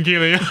 "fuck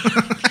Evangelion."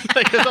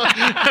 Like,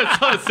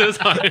 that's all it says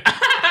on it.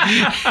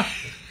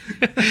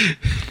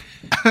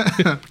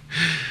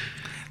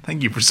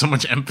 Thank you for so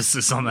much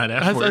emphasis on that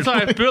F word. That's how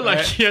I feel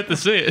like you have to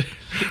say it.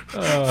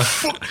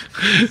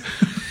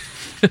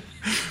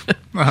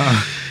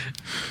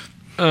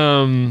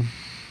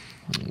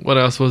 What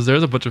else was there?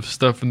 There's a bunch of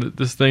stuff in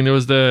this thing. There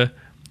was a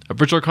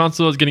virtual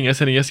console is getting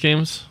SNES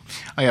games.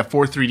 Oh yeah,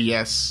 for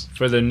 3DS.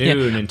 For the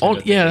new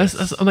Nintendo.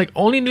 That's I'm like,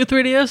 only new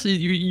 3DS?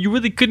 You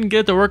really couldn't get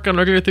it to work on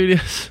regular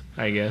 3DS?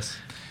 I guess.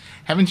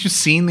 Haven't you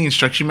seen the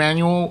instruction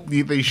manual?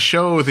 They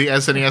show the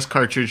SNES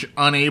cartridge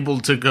unable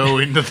to go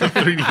into the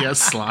 3DS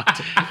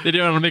slot. They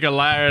didn't want to make a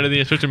liar out of the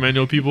instruction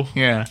manual, people.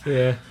 Yeah.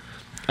 Yeah.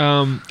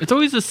 It's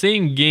always the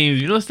same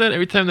games. You notice that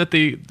every time that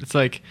it's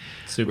like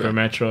Super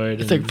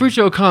Metroid. It's like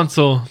Virtual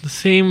Console, the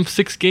same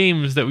 6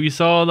 games that we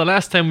saw the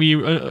last time we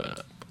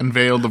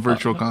unveiled the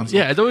Virtual Console.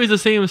 Yeah, it's always the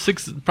same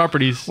 6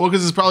 properties. Well,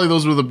 because it's probably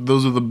those were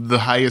the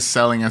highest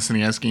selling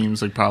SNES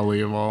games, like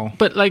probably of all.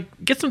 But like,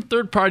 get some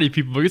third party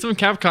people, get some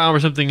Capcom or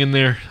something in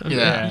there.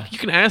 Yeah, you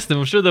can ask them.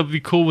 I'm sure they'll be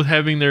cool with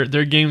having their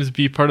games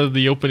be part of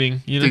the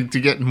opening. You know, to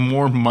get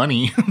more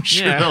money. I'm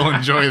sure they'll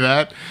enjoy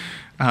that.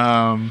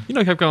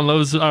 Capcom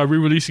loves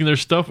re-releasing their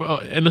stuff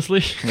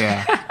endlessly.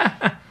 Yeah,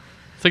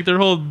 it's like their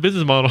whole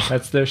business model.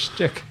 That's their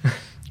shtick.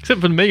 Except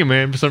for Mega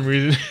Man for some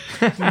reason.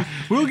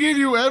 We'll give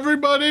you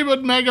everybody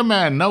but Mega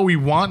Man. No, we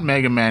want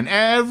Mega Man.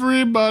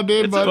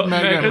 Everybody but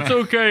Mega Man. It's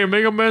okay.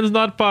 Mega Man's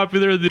not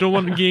popular. They don't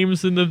want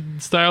games in the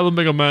style of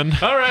Mega Man.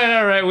 All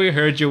right. We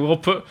heard you. We'll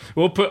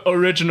put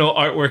original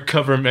artwork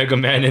cover Mega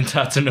Man in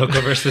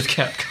Tatsunoko versus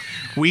Capcom.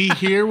 We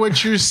hear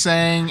what you're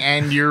saying,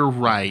 and you're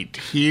right.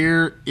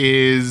 Here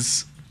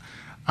is,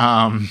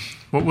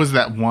 what was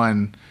that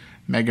one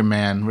Mega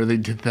Man where they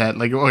did that?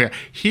 Like, oh yeah,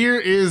 here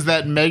is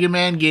that Mega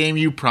Man game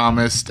you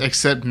promised,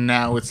 except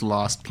now it's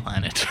Lost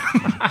Planet.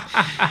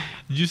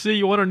 Did you say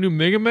you want a new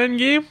Mega Man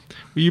game?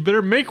 Well, you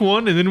better make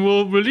one, and then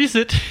we'll release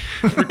it.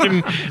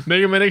 Freaking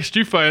Mega Man X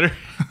Street Fighter.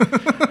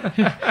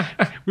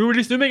 We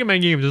release new Mega Man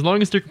games as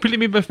long as they're completely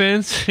made by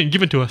fans and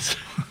given to us.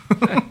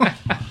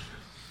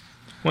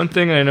 One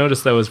thing I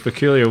noticed that was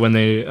peculiar when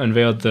they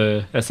unveiled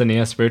the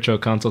SNES Virtual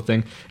Console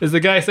thing is the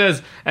guy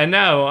says, and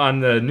now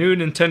on the new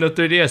Nintendo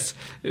 3DS,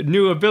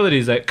 new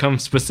abilities that come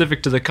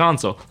specific to the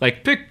console,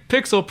 like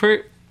Pixel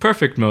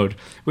Perfect mode,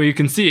 where you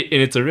can see it in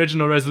its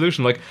original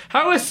resolution. Like,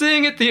 how is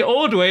seeing it the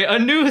old way a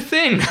new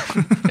thing?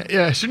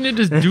 Yeah, shouldn't you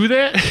just do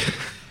that?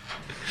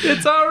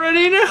 It's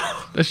already new.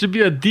 That should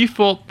be a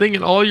default thing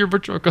in all your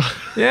Virtual Consoles.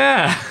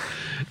 Yeah.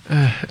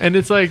 And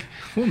it's like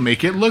We'll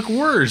make it look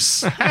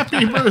worse.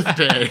 Happy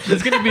birthday.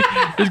 there's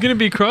gonna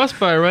be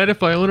cross-buy, right?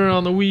 If I own it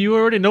on the Wii U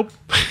already, nope.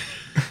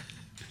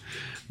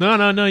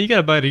 No, you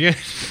gotta buy it again.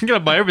 You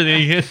gotta buy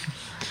everything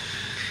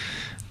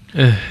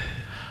again.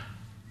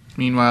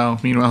 Meanwhile,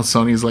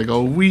 Sony's like,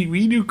 oh,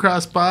 we do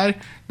cross-buy.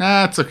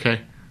 Nah, it's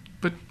okay.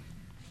 But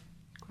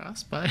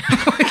cross-buy?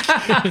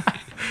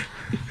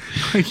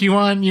 Like you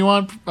want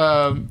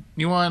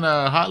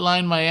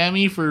Hotline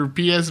Miami for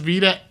PS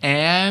Vita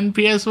and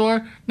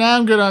PS4? Nah,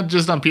 I'm good on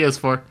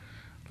PS4.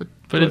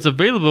 But it's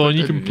available and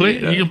you can play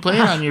it. You can play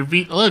it on your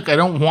Vita. Look, I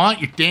don't want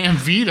your damn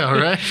Vita, all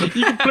right?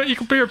 You can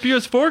play your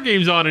PS4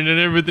 games on it and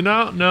everything.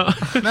 No. Nah,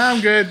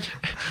 I'm good.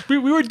 We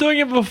were doing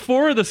it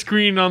before the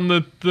screen on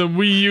the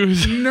Wii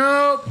U's.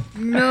 Nope.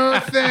 No,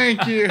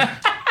 thank you.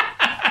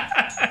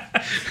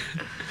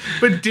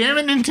 But damn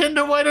it,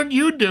 Nintendo, why don't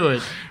you do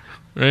it?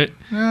 Right?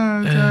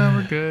 No,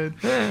 we're good.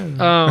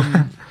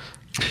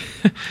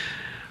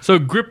 So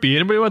Grippy.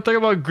 Anybody want to talk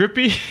about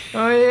Grippy?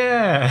 Oh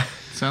yeah.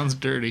 Sounds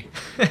dirty.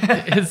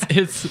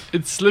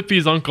 It's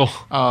Slippy's uncle.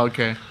 Oh,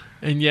 okay.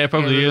 And yeah, it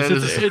probably Yeah,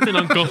 is. It's an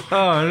uncle.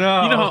 Oh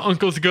no. You know how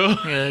uncles go.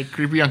 Yeah,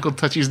 creepy Uncle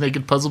Touchy's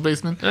naked puzzle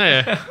basement. Oh,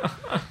 yeah.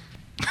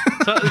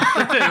 So,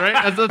 that's it,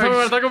 right? That's what I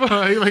want to talk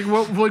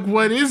about.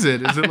 What is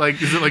it? Is it like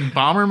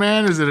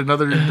Bomberman? Is it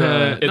another?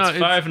 It's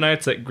Five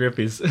Nights at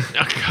Grippy's.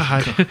 Oh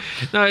God!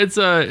 No, it's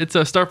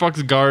a Star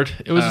Fox Guard.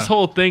 It was this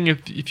whole thing.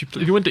 If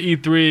you went to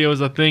E3, it was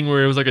a thing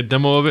where it was like a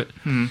demo of it.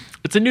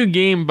 It's a new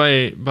game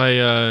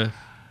by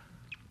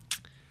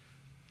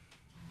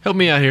help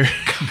me out here.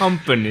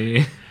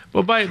 Company.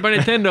 Well, by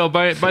Nintendo,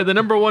 by the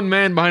number one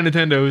man behind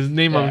Nintendo, whose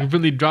name I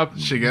completely dropped.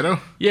 Shigeru?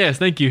 Yes,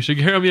 thank you,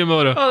 Shigeru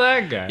Miyamoto. Oh,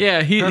 that guy.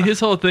 Yeah, his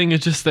whole thing is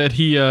just that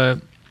he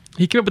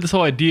came up with this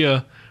whole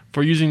idea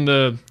for using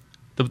the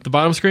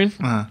bottom screen,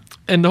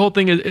 and the whole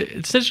thing is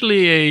it's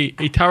essentially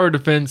a tower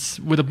defense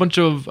with a bunch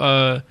of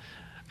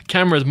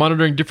cameras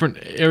monitoring different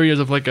areas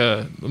of like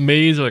a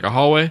maze or like a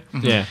hallway.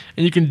 Yeah,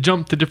 and you can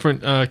jump to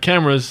different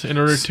cameras in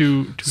order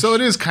to. So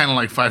it is kind of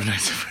like Five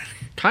Nights at Freddy's.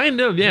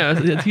 Kind of,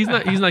 yeah. He's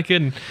not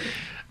kidding.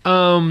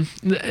 And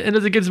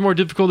as it gets more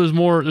difficult, there's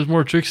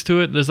more tricks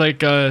to it. There's like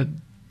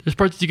there's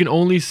parts that you can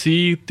only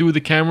see through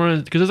the camera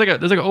because there's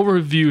like an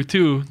overview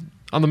too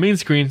on the main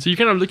screen. So you're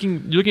kind of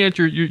looking at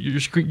your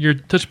screen, your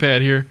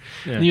touchpad here,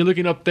 and you're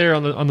looking up there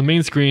on the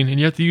main screen, and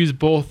you have to use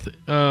both.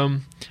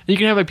 And you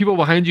can have like people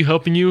behind you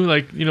helping you,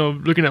 like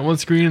looking at one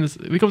screen. And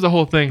it becomes a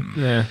whole thing.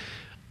 Yeah.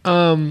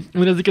 And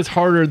as it gets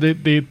harder,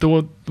 they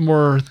throw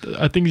more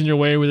things in your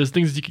way. Where there's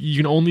things you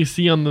can only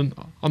see on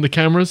the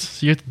cameras,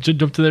 so you have to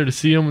jump to there to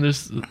see them. And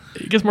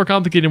it gets more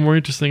complicated, and more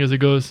interesting as it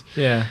goes.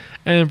 Yeah.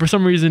 And for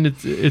some reason,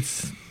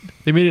 it's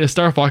they made it a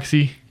Star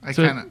Foxy. I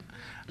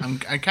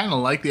kind of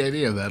like the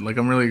idea of that. Like,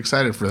 I'm really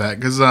excited for that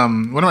because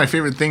one of my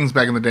favorite things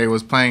back in the day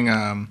was playing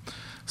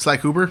Sly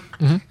Cooper,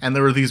 and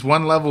there were these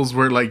one levels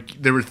where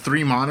like there were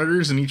 3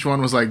 monitors, and each one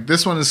was like,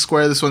 this one is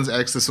square, this one's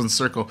X, this one's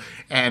circle,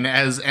 and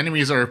as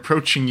enemies are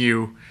approaching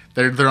you,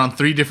 they're on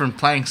 3 different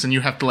planks, and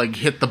you have to like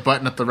hit the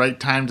button at the right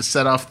time to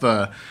set off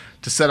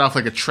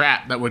like a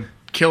trap that would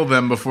kill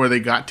them before they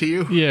got to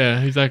you.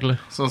 Yeah, exactly.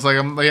 So it's like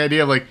the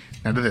idea of like,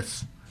 now do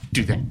this,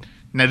 do that,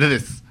 now do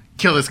this,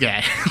 kill this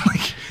guy.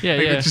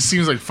 It just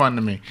seems like fun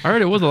to me. I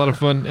heard it was a lot of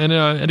fun, and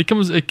it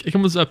comes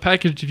a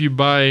package if you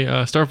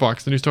buy Star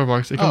Fox, the new Star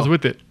Fox. It comes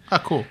with it. Oh,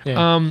 cool.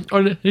 Yeah.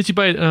 Or if you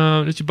buy it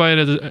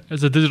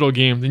as a digital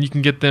game, then you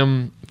can get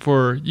them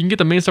you can get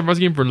the main Star Fox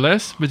game for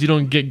less, but you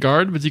don't get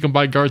Guard, but you can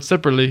buy Guard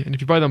separately, and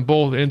if you buy them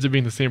both, it ends up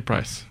being the same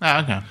price.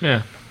 Ah, okay.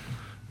 Yeah.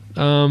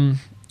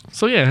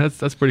 So yeah,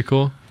 that's pretty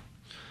cool.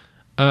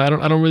 I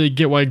don't really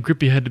get why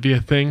Grippy had to be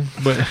a thing,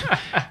 but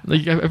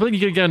like I feel like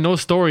you could get no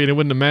story and it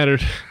wouldn't have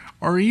mattered.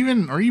 Or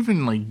even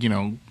like,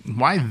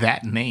 why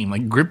that name?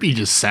 Like, Grippy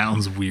just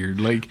sounds weird.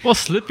 Like, well,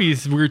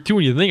 Slippy's weird too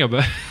when you think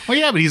about it. Well,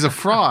 yeah, but he's a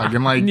frog,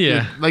 and like,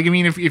 yeah. I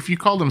mean, if you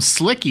called him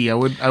Slicky, I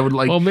would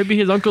like. Well, maybe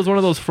his uncle's one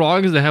of those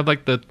frogs that have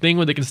like the thing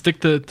where they can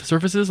stick to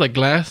surfaces like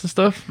glass and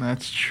stuff.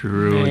 That's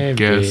true, I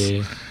guess.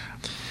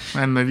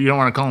 And you don't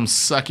want to call him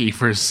Sucky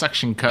for his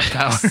suction cup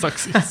power.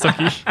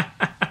 Sucky.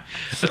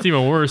 That's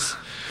even worse.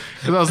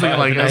 Because I was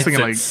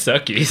thinking like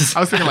Suckies. I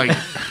was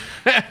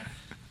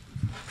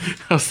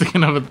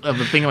thinking of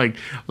a thing like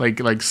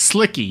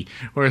Slicky,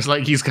 where it's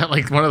like he's got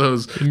like one of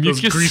those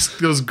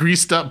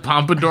greased up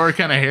pompadour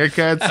kind of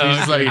haircuts. And he's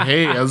just like,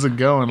 hey, how's it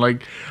going?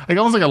 Like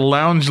almost like a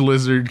lounge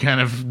lizard kind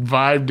of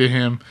vibe to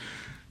him,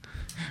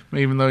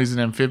 even though he's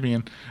an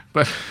amphibian.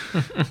 But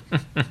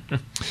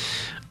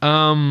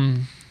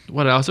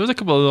what else? There was a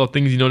couple of little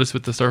things you noticed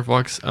with the Star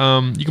Fox.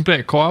 You can play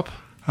it co-op.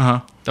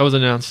 That was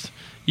announced.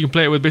 You can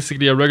play it with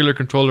basically a regular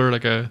controller,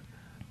 like a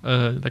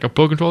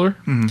Pro controller,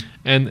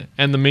 and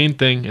the main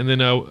thing, and then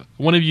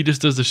one of you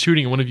just does the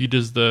shooting, and one of you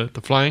does the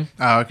flying.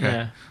 Oh, okay.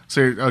 Yeah.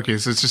 So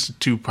it's just a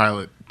two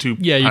pilot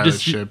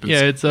ship.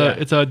 It's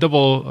a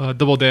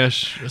double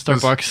dash Star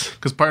Fox.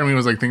 Because part of me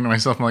was like thinking to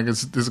myself, I'm like,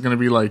 this is going to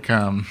be like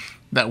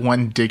that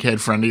one dickhead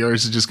friend of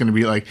yours is just going to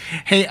be like,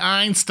 hey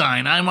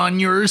Einstein, I'm on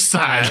your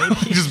side,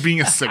 just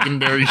being a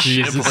secondary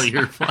ship while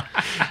you're flying.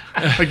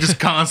 Like just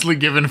constantly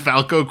giving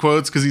Falco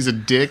quotes because he's a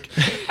dick.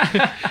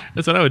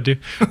 That's what I would do.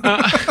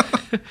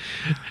 It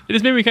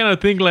just made me kind of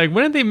think, like,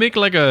 why didn't they make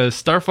like a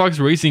Star Fox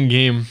racing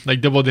game,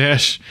 like Double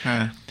Dash?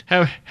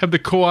 Have the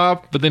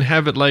co-op, but then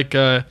have it like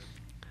have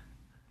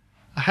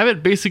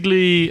it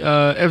basically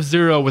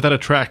F-Zero without a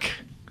track.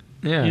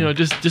 Yeah. You know,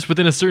 just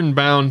within a certain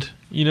bound.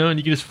 You know, and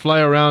you can just fly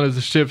around as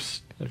the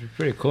ships. That'd be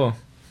pretty cool.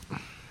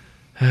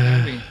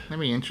 That'd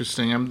be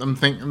interesting. I'm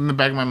thinking in the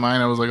back of my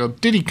mind, I was like, "Oh,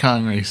 Diddy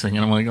Kong racing,"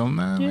 and I'm like, "Oh,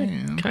 no,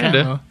 man,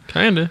 Kinda.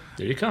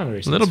 Diddy Kong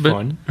racing. A little bit.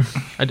 Fun.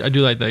 I do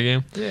like that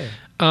game. Yeah.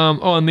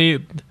 And they're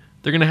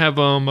gonna have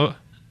amiibo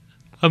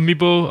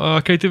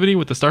connectivity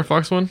with the Star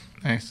Fox one.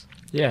 Nice.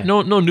 Yeah.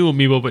 No new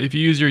amiibo, but if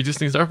you use your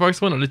existing Star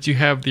Fox one, it'll let you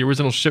have the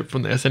original ship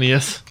from the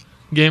SNES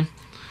game.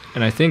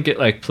 And I think it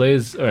like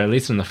plays, or at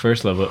least in the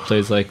first level, it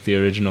plays like the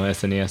original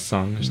SNES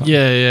song or something.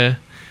 Yeah.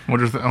 I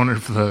wonder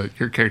if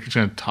your character's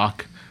gonna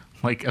talk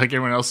like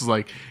everyone else is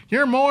like,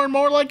 "You're more and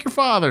more like your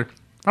father."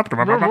 Oh,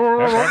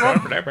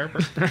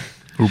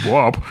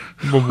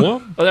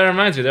 that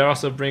reminds me, they're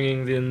also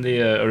bringing in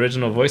the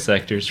original voice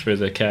actors for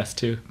the cast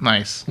too.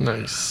 Nice.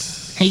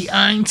 Hey,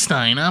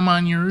 Einstein, I'm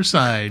on your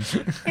side.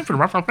 I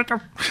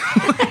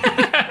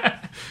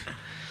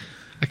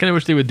kind of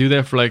wish they would do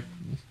that for like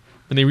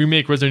when they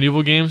remake Resident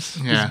Evil games.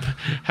 Yeah. Just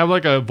have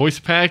like a voice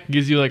pack,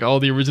 gives you like all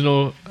the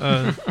original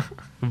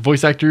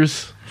voice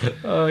actors.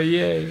 Oh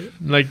yeah.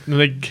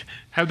 Like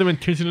have them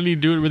intentionally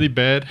do it really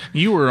bad.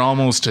 You were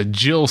almost a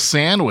Jill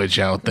sandwich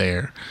out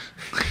there.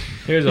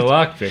 Here's a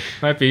lockpick.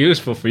 Might be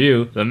useful for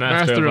you, the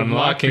master of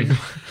unlocking.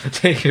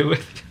 Take it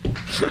with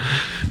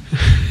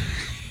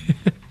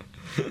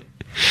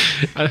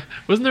you.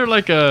 Wasn't there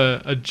like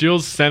a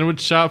Jill's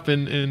sandwich shop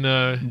in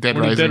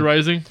Dead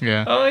Rising?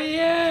 Yeah. Oh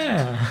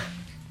yeah.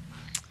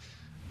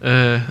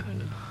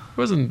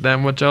 Wasn't that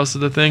much else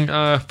of the thing.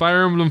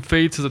 Fire Emblem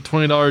Fates is a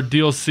 $20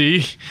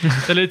 DLC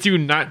that lets you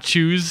not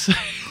choose.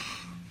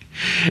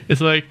 It's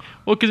like,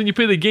 well, because when you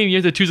play the game, you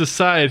have to choose a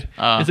side.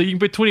 It's like you can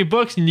pay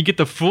 $20 and you get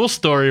the full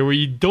story where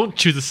you don't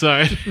choose a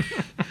side.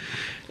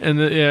 And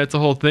it's a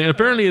whole thing. And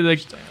apparently,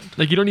 like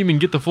you don't even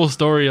get the full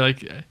story.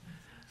 Like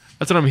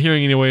that's what I'm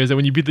hearing anyway. Is that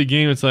when you beat the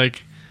game, it's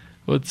like,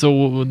 what does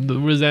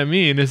that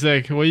mean? It's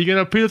like, well, you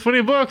gotta pay the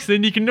 $20,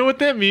 then you can know what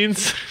that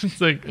means.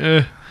 It's like,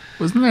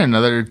 Wasn't there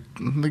another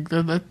like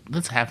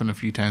that's happened a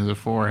few times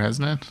before,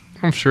 hasn't it?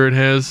 I'm sure it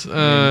has.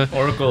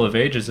 Oracle of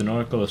Ages and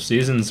Oracle of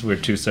Seasons were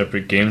two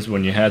separate games.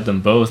 When you had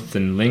them both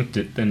and linked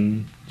it,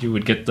 then you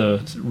would get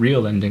the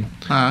real ending.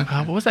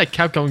 What was that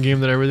Capcom game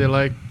that I really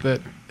liked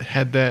that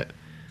had that?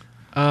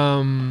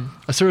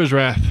 Asura's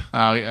Wrath.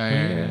 Oh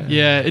yeah.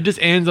 Yeah, it just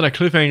ends on a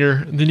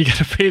cliffhanger, and then you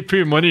gotta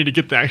pay money to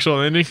get the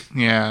actual ending.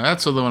 Yeah,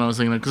 that's the one I was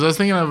thinking of, because I was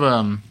thinking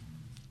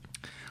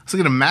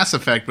of Mass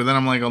Effect, but then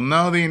I'm like, oh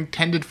no, they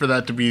intended for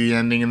that to be the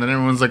ending, and then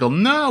everyone's like, oh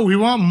no, we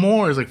want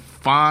more. It's like,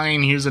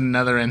 fine, here's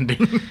another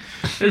ending.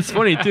 It's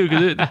funny too,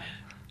 because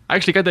I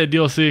actually got that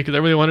DLC because I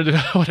really wanted to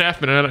know what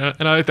happened,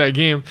 and I like that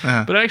game.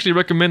 Uh-huh. But I actually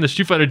recommend the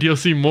Street Fighter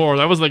DLC more.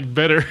 That was like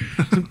better.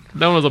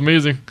 That one was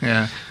amazing.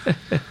 Yeah.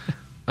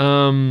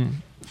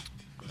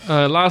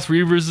 Lost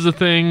Reavers is a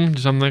thing,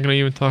 which I'm not gonna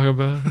even talk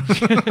about.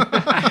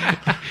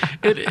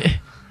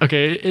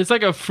 Okay, it's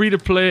like a free to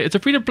play. It's a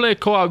free to play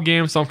co-op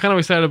game, so I'm kind of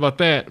excited about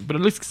that. But it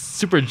looks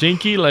super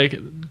janky. Like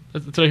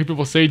that's what I hear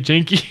people say,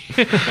 janky.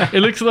 It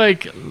looks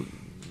like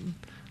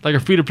a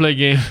free to play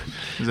game.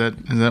 Is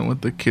that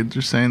what the kids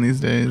are saying these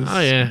days? Oh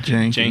yeah,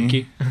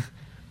 Janky.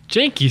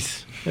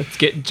 Jankies. Let's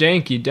get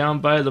janky down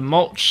by the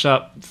malt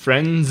shop,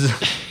 friends.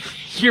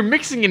 You're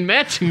mixing and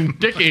matching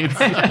decades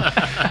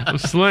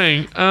of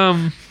slang.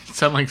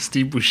 Sound like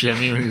Steve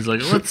Buscemi when he's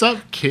like, "What's up,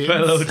 kids?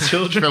 Fellow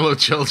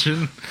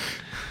children."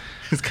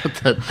 He's got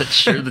that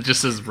shirt that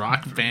just says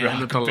Rock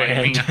Band with the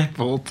lightning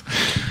bolt.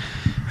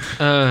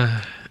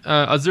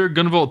 Azure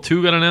Gunvolt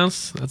 2 got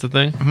announced. That's a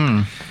thing.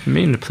 I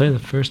mean to play the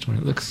first one.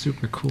 It looks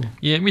super cool.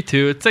 Yeah, me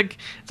too. It's like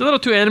it's a little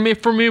too anime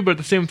for me, but at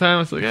the same time,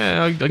 it's like,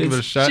 I'll give it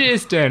a shot.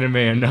 It's just anime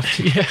enough.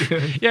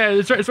 Yeah,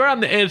 it's right on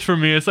the edge for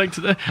me. It's like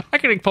I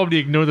can probably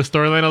ignore the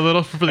storyline a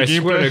little for the gameplay. I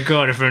swear to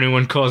God, if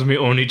anyone calls me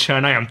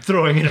Oni-chan, I am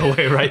throwing it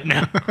away right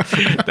now.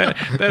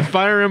 that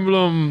Fire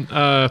Emblem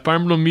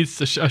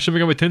meets a Shin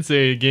Megami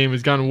Tensei game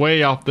has gone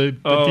way off the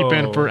deep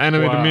end for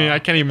anime to me. I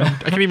can't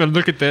even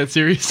look at that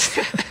series.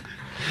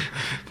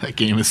 That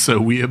game is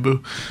so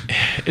weeaboo.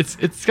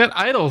 It's got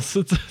idols.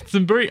 It's a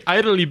very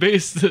idly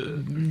based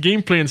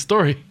gameplay and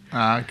story.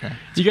 Okay.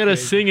 You gotta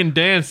sing and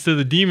dance to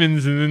the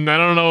demons, and then I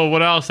don't know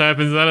what else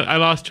happens. I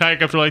lost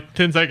track after like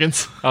 10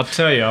 seconds. I'll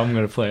tell you, I'm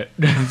gonna play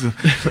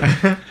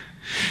it.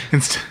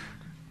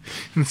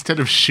 Instead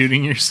of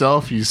shooting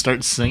yourself, you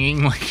start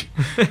singing like.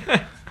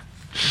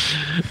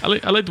 I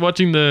liked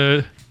watching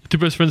the Two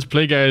Best Friends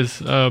Play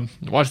guys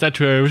watch that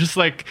trailer. It was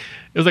like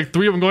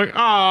three of them going,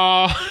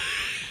 "Aww."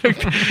 and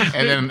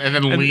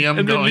then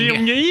Liam going,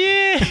 Liam,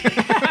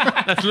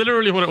 yeah. That's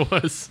literally what it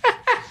was.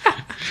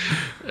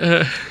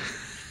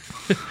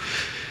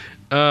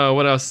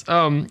 What else?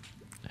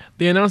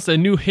 They announced a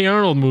new Hey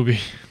Arnold movie.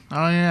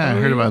 Oh yeah, I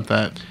heard about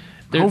that.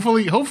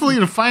 Hopefully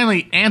it'll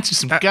finally answer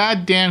some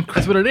goddamn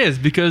That's what it is,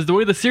 because the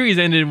way the series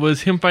ended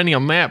was him finding a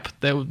map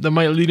that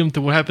might lead him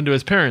to what happened to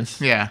his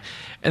parents. Yeah.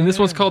 And this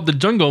one's called The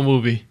Jungle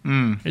Movie.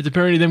 It's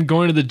apparently them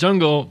going to the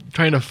jungle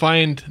trying to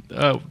find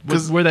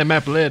where that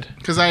map led.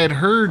 Because I had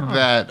heard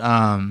that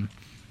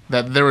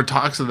that there were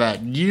talks of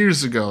that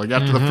years ago, like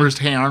after the first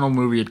Hey Arnold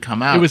movie had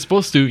come out. It was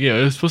supposed to,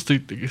 it was supposed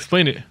to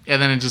explain it.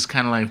 And then it just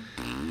kind of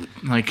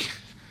like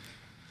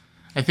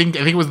I think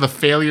it was the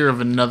failure of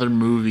another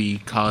movie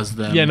caused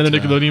them. Yeah, another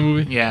Nickelodeon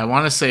movie. Yeah, I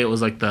want to say it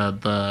was like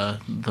the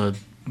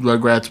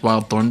Rugrats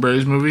Wild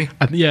Thornberries movie.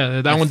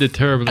 That one did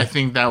terribly. I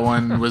think that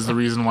one was the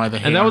reason why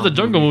and that was a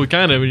jungle movie,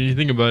 kind of, when you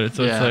think about it.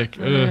 So it's like,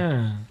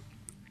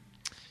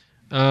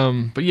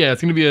 but yeah,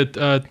 it's gonna be a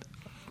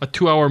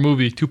 2-hour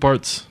movie, 2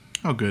 parts.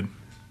 Oh, good.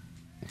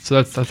 So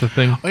that's the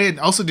thing. Oh,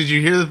 yeah, also, did you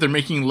hear that they're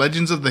making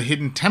Legends of the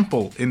Hidden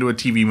Temple into a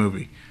TV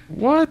movie?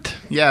 What?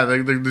 Yeah,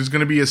 there's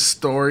going to be a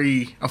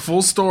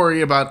full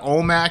story about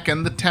Olmec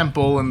and the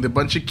temple and a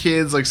bunch of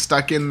kids like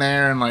stuck in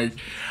there, and like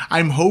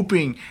I'm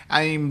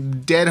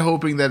dead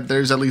hoping that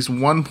there's at least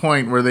one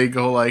point where they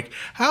go like,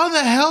 how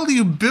the hell do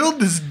you build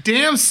this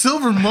damn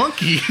silver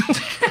monkey?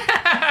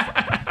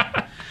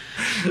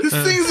 This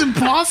thing's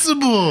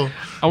impossible.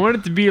 I want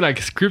it to be like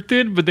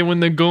scripted, but then when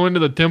they go into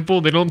the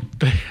temple, they don't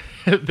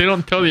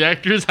tell the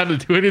actors how to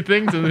do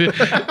anything. So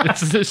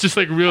it's just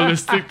like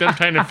realistic. Them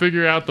trying to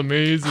figure out the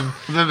maze, and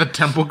then the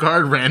temple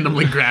guard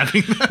randomly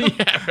grabbing them.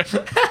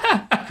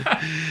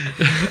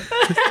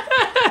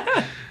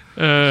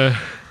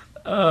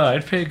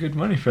 I'd pay good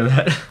money for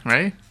that.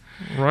 Right?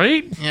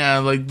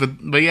 Yeah,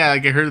 but yeah,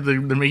 like I heard they're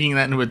making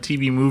that into a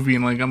TV movie,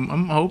 and like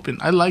I'm hoping.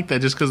 I like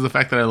that just because of the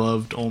fact that I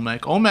loved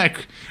Olmec.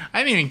 Olmec, I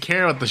didn't even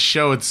care about the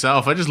show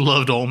itself. I just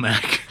loved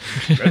Olmec.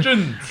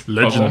 Legend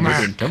of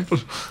Olmec. Temple.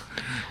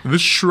 The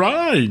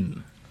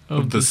Shrine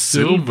of the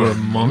Silver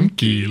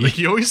Monkey. Like,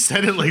 he always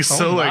said it like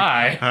so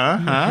like,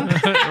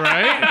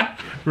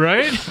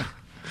 right?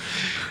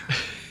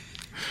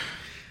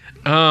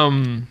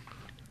 Oh,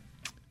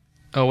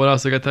 what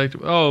else I got talked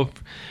about? Oh,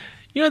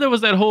 there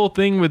was that whole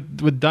thing with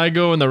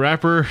Daigo and the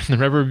rapper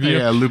video.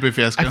 Yeah, Lupe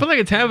Fiasco. I feel like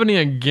it's happening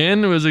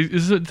again.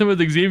 Is it some of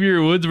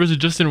Xavier Woods versus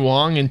Justin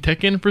Wong in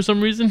Tekken for some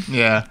reason?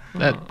 Yeah.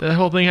 That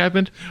whole thing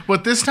happened.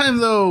 But this time,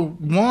 though,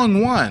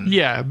 Wong won.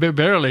 Yeah,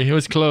 barely. It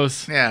was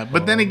close. Yeah,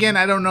 but then again,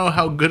 I don't know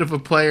how good of a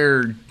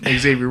player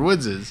Xavier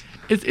Woods is.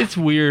 It's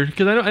weird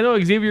because I know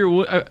Xavier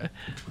Woods,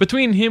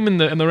 between him and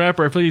the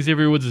rapper, I feel like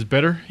Xavier Woods is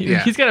better.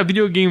 He's got a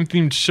video game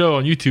themed show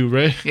on YouTube,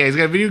 right? Yeah, he's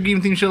got a video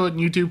game themed show on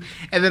YouTube,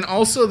 and then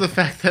also the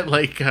fact that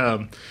like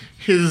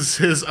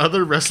his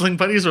other wrestling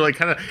buddies are like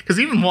kind of, because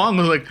even Wong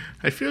was like,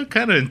 I feel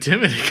kind of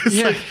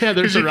intimidated.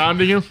 They're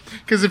surrounding him.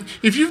 Because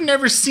if you've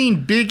never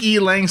seen Big E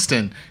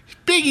Langston's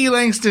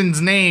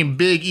name,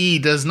 Big E,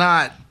 does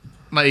not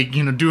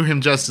do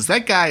him justice.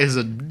 That guy is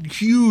a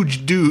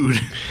huge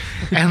dude,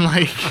 and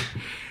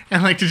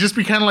to just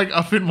be kind of like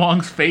up in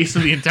Wong's face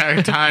the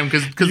entire time.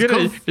 Are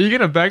you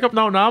gonna back up?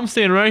 No, I'm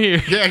staying right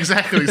here. Yeah,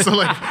 exactly. So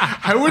like,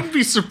 I wouldn't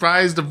be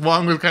surprised if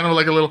Wong was kind of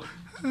like a little.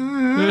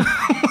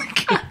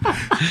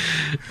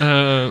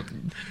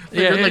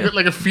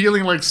 Like a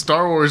feeling like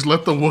Star Wars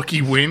let the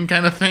Wookiee win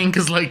kind of thing,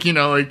 because like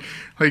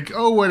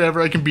oh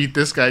whatever, I can beat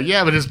this guy,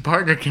 yeah, but his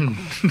partner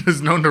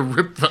is known to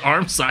rip the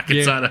arm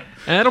sockets out of.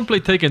 And I don't play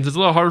Tekken, so it's a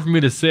little hard for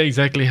me to say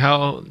exactly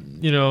how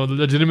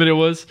legitimate it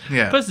was.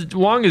 Yeah. Plus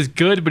Wong is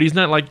good, but he's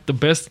not like the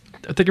best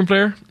Tekken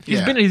player. He's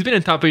been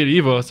in top 8 at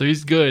Evo, so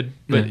he's good.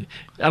 But I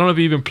don't know if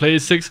he even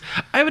plays 6.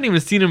 I haven't even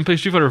seen him play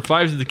Street Fighter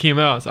 5 since it came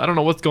out, so I don't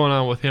know what's going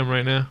on with him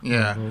right now.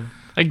 Yeah.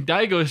 Like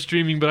Daigo is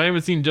streaming, but I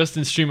haven't seen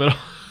Justin stream at all.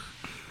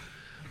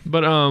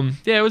 But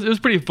it was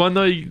pretty fun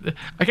though.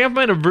 I can't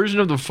find a version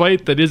of the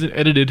fight that isn't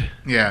edited.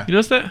 Yeah. You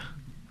notice that?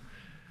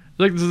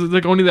 There's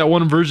like only that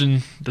one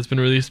version that's been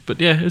released. But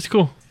yeah, it's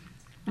cool.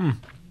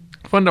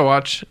 Fun to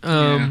watch.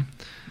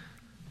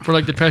 For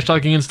like the trash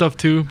talking and stuff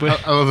too.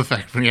 But I love the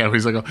fact when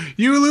he's like, oh,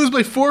 you lose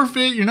by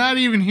forfeit. You're not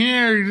even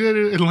here.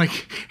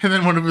 And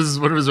then one of his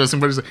wrestling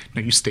buddies is like,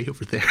 no, you stay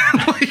over there.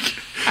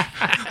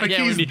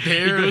 He's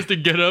there. He goes to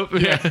get up.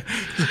 Yeah. You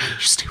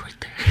stay right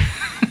there.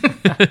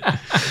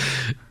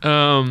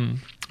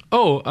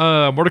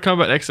 Mortal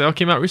Kombat XL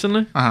came out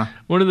recently.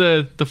 One of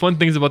the fun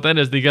things about that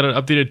is they got an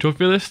updated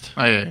trophy list.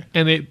 Oh yeah.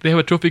 And they have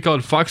a trophy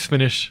called Fox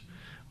Finish,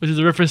 which is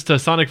a reference to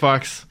Sonic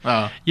Fox.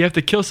 You have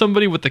to kill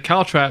somebody with the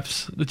cow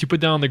traps that you put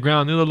down on the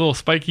ground. They're the little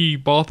spiky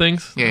ball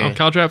things.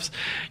 Cow traps.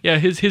 Yeah,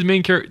 his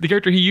main character, the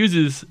character he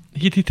uses,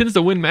 he tends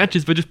to win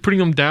matches by just putting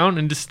them down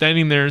and just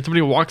standing there, and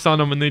somebody walks on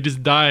them and they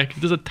just die.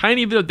 There's a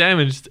tiny bit of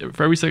damage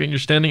for every second you're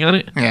standing on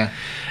it. Yeah.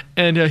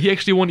 And he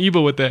actually won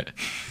Evo with that.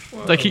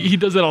 Like he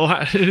does that a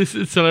lot.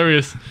 It's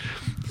hilarious.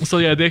 So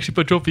yeah, they actually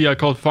put a trophy out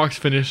called Fox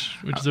Finish,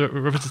 which is a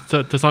reference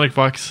to Sonic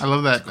Fox. I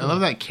love that. Cool. I love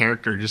that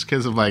character just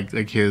because of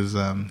like his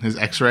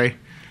X-ray.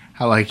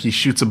 How like he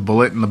shoots a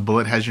bullet and the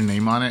bullet has your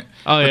name on it.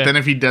 Oh, but then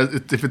if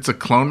it's a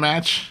clone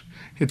match,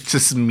 it's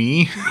just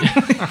me.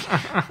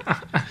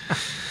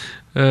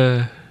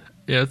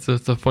 It's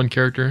a fun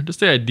character. Just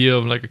the idea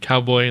of like a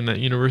cowboy in that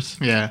universe.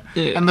 Yeah.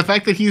 And the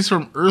fact that he's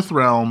from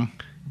Earthrealm,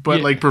 but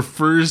Yeah. like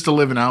prefers to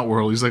live in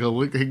Outworld. He's like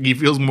he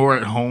feels more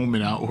at home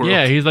in Outworld.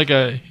 Yeah, he was like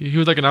an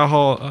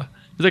outlaw.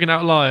 He's like an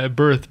outlaw at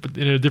birth, but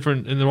in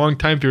the wrong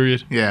time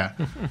period. Yeah.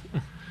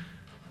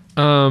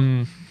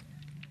 I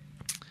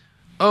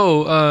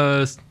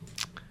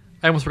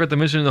almost forgot to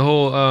mention the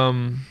whole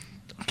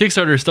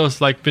Kickstarter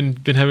stuff's like been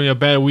having a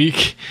bad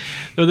week.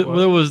 There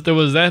was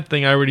that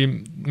thing I already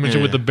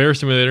mentioned with the bear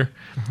simulator.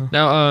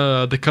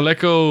 Now the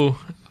Coleco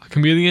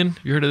Chameleon,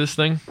 you heard of this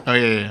thing? Oh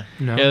yeah.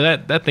 No. Yeah,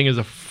 that thing is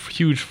a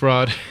huge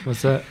fraud.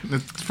 What's that?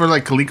 It's for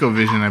like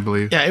ColecoVision, I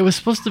believe. Yeah, it was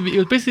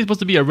basically supposed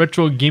to be a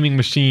retro gaming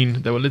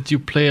machine that would let you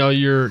play all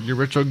your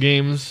retro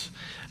games.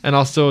 And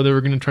also, they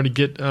were going to try to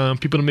get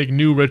people to make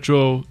new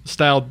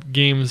retro-styled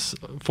games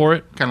for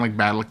it. Kind of like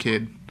Battle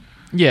Kid.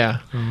 Yeah,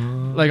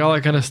 like all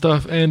that kind of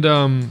stuff. And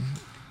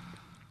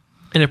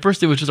at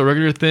first, it was just a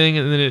regular thing,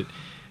 and then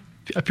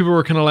people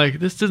were kind of like,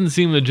 "This doesn't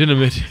seem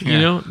legitimate," you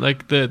know,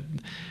 like that.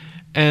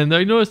 And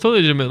no, it's totally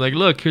legitimate. Like,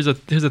 look, here's a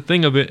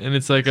thing of it, and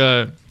it's like,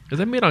 is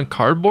that made on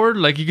cardboard?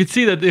 Like, you could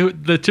see that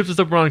the chips and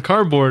stuff were on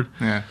cardboard.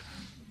 Yeah.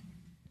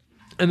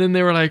 And then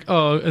they were like,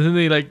 oh, and then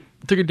they like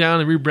took it down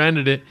and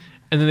rebranded it.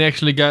 And then they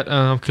actually got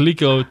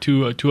Coleco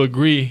to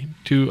agree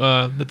to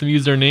let them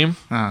use their name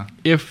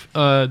if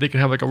they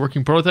can have like a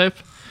working prototype.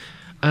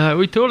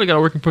 We totally got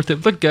a working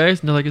prototype. Look,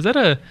 guys, and they're like, "Is that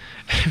a?"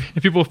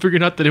 And people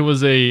figured out that it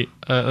was a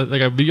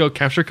like a video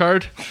capture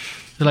card.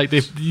 They're like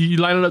you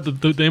line it up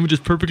the images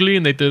perfectly,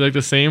 and they're like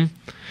the same.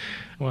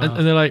 Wow.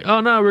 And they're like, "Oh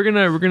no, we're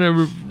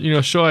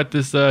gonna show at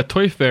this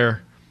toy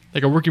fair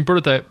like a working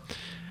prototype."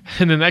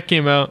 And then that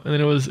came out, and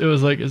then it was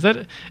like, is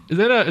that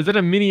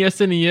a mini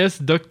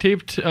SNES duct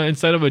taped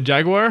inside of a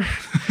Jaguar?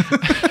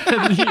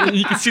 And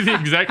you can see the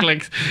exact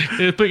like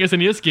they're playing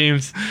SNES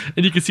games,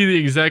 and you can see the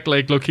exact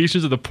like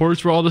locations of the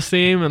ports were all the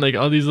same, and like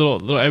all these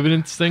little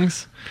evidence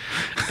things.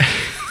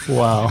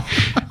 Wow.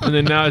 And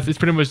then now it's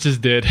pretty much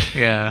just dead.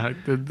 Yeah.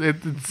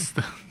 It's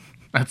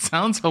that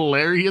sounds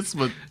hilarious,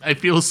 but I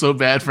feel so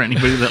bad for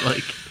anybody that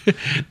like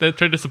That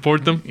tried to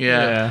support them.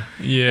 Yeah.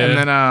 Yeah. And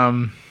then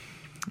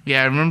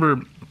I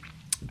remember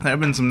there have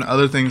been some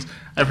other things.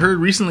 I've heard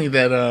recently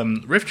that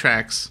Rift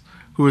Tracks,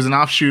 who is an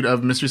offshoot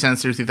of Mystery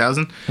Science Theater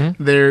 3000,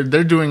 they're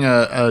doing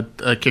a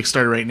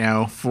Kickstarter right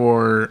now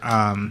for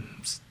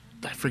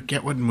I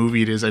forget what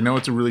movie it is. I know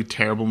it's a really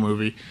terrible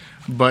movie,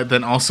 but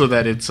then also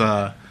that it's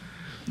to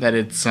get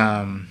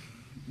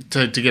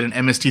an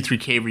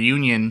MST3K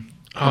reunion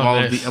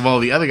of all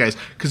the other guys,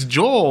 because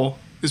Joel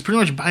is pretty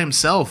much by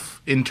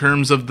himself in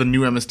terms of the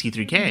new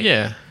MST3K.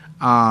 Yeah.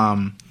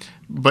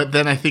 But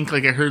then I think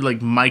like I heard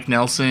like Mike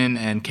Nelson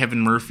and Kevin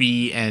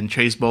Murphy and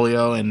Trace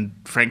Bolio and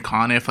Frank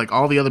Conniff, like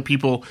all the other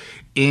people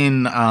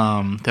in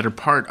that are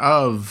part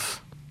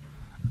of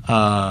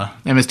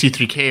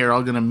MST3K are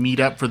all gonna meet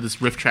up for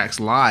this Rift Tracks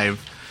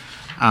live.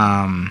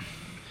 And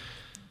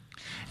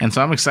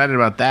so I'm excited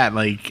about that.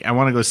 Like I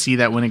want to go see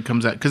that when it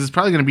comes out, because it's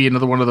probably gonna be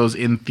another one of those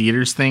in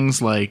theaters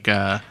things. Like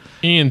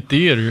In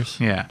theaters.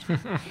 yeah.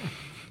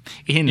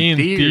 In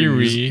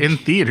theory. In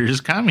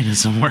theaters,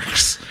 communism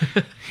works.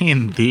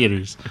 In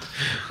theaters.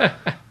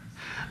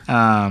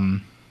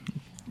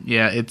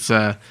 It's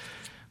they're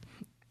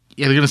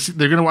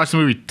gonna watch the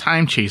movie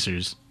Time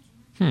Chasers.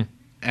 And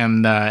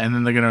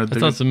then they're gonna. That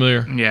sounds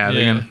familiar. Yeah,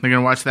 they're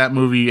gonna watch that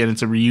movie, and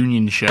it's a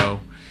reunion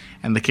show,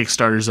 and the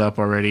Kickstarter's up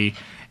already,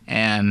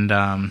 and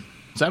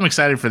so I'm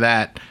excited for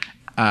that.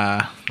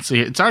 So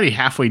it's already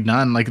halfway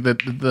done. Like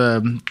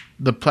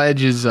the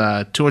pledge is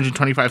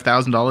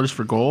 $225,000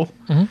 for goal,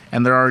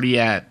 and they're already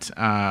at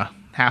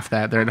half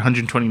that. They're at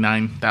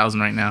 $129,000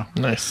 right now.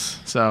 Nice.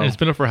 So And it's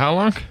been up for how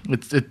long?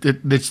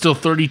 It's still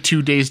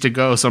 32 days to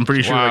go. So I'm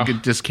pretty sure like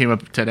it just came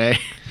up today.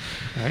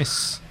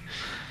 Nice.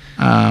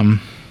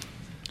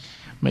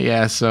 But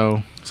yeah,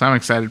 so I'm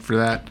excited for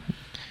that.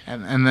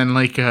 And then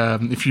like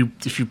if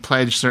you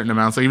pledge certain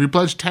amounts, like if you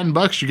pledge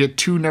 $10, you get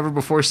 2 never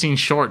before seen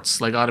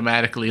shorts like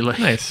automatically. Like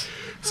Nice.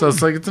 So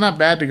it's like it's not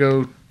bad to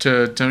go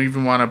to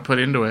even want to put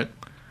into it.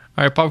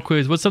 All right, pop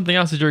quiz. What's something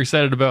else that you're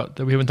excited about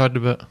that we haven't talked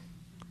about?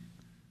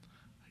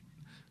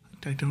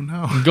 I don't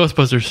know.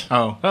 Ghostbusters.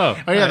 Oh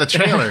yeah, the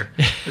trailer.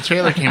 The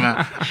trailer came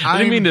out. I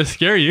didn't mean to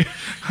scare you.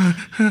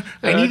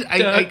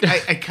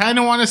 I kind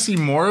of want to see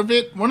more of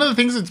it. One of the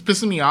things that's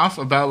pissing me off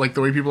about like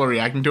the way people are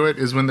reacting to it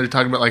is when they're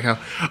talking about like how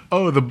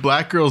the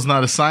black girl's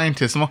not a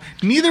scientist. Well,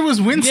 neither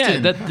was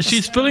Winston. Yeah,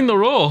 she's filling the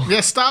role.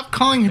 Yeah, stop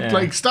calling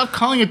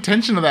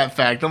attention to that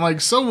fact. I'm like,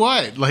 so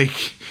what?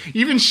 Like,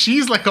 even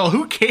she's like, oh,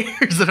 who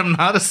cares that I'm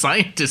not a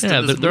scientist? Yeah,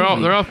 in this they're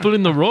movie? all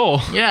filling the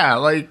role. Yeah,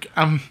 like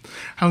I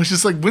was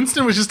just like,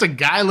 Winston was just a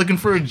guy looking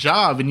for a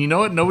job, and you know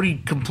what? Nobody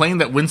complained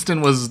that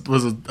Winston was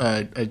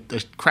a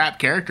crap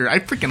character. I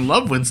freaking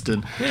love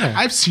Winston. Yeah.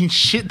 I've seen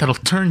shit that'll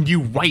turn you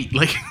white.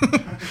 Like,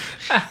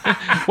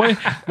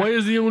 why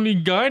is the only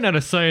guy not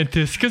a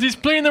scientist? Because he's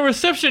playing the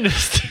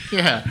receptionist.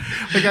 yeah,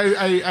 like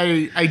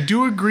I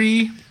do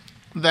agree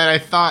that I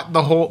thought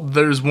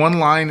there's one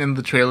line in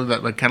the trailer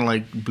that like kind of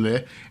like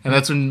bleh, and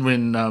that's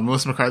when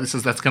Melissa McCarthy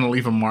says that's gonna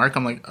leave a mark.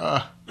 I'm like,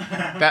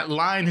 that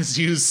line is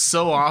used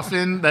so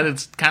often that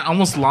it's kind of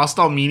almost lost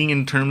all meaning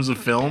in terms of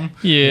film.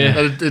 Yeah.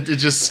 That it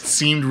just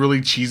seemed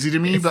really cheesy to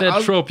me. It's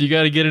that trope. You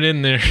got to get it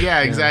in there.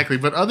 Yeah, exactly.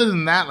 But other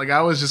than that, like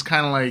I was just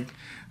kind of like,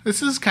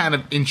 this is kind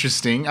of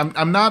interesting.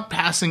 I'm not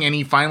passing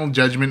any final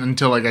judgment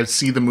until like I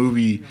see the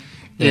movie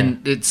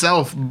in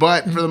itself.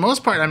 But for the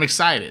most part, I'm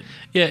excited.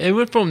 Yeah, it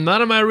went from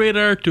not on my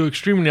radar to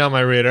extremely on my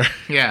radar.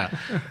 Yeah,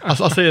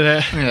 I'll say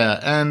that. Yeah,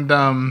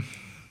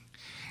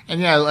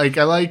 and yeah, like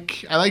I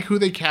like who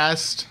they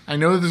cast. I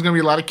know that there's gonna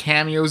be a lot of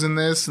cameos in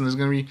this, and there's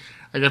gonna be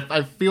like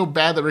I feel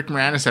bad that Rick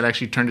Moranis had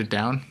actually turned it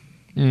down.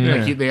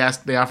 Yeah. Like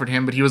they offered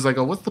him, but he was like,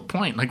 "Oh, what's the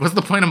point? Like, what's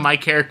the point of my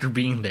character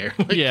being there?"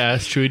 Like, Yeah,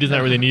 it's true. He does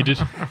not really need it.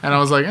 and I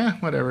was like,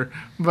 whatever.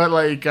 But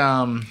like,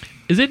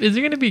 Is it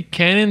going to be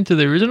canon to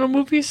the original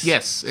movies?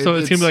 yes, So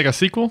it's going to be like a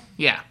sequel?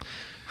 yeah.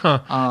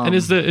 Huh. And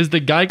is the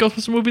Guy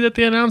Ghostbusters movie that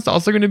they announced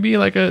also going to be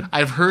like a...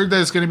 I've heard that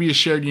it's going to be a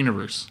shared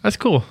universe. That's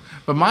cool.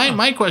 But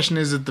my question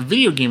is if the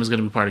video game is going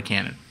to be part of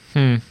canon,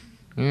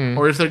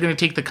 or if they're going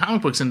to take the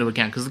comic books into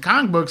account, because the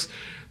comic books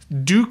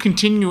do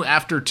continue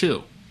after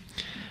 2.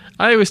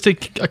 I always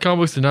take comic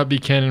books to not be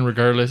canon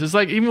regardless. It's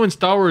like even when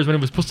Star Wars, when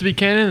it was supposed to be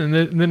canon,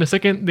 and then the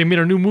second they made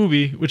a new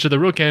movie, which is the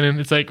real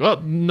canon, it's like,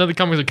 well, none of the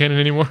comics are canon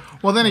anymore.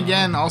 Well, then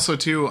again, also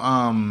too,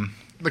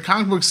 the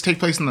comic books take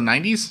place in the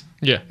 90s.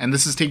 Yeah. And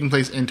this is taking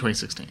place in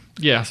 2016.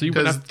 Yeah, so you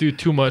wouldn't have to do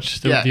too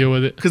much to deal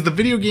with it. Because the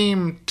video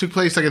game took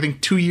place, like, I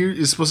think 2 years,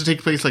 is supposed to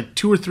take place, like,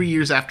 2 or 3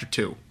 years after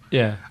 2.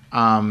 Yeah.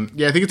 I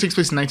think it takes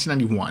place in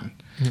 1991.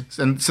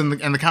 And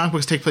the comic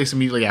books take place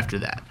immediately after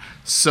that.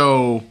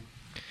 So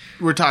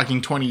we're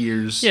talking 20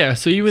 years. Yeah,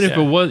 so even if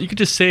it was, you could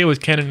just say it was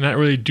canon and not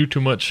really do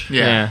too much.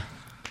 Yeah.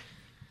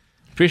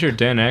 Pretty sure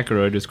Dan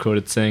Aykroyd is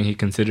quoted saying he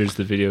considers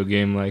the video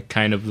game like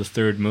kind of the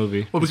third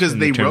movie. Well, because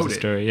they wrote it.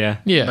 Story. Yeah.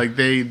 Like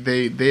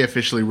they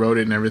officially wrote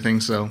it and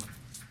everything. So,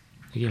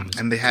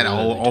 and they had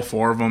all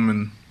 4 of them,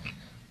 and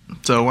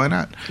so why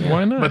not?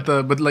 Why not? But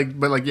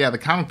the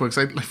comic books.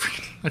 I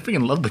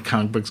freaking love the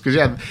comic books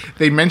because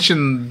they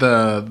mentioned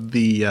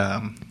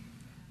the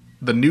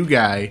new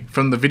guy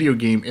from the video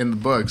game in the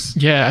books.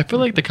 Yeah, I feel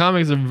like the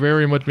comics are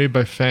very much made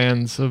by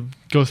fans of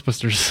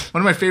Ghostbusters.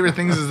 One of my favorite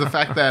things is the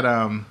fact that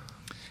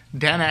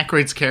Dan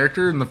Aykroyd's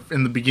character in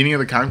the beginning of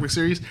the comic book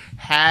series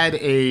had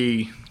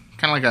a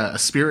kind of like a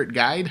spirit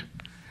guide,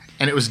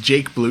 and it was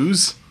Jake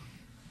Blues,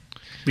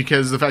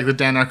 because the fact that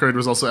Dan Aykroyd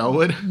was also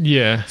Elwood.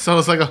 Yeah. So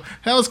it's like,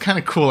 that was kind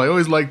of cool. I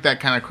always liked that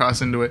kind of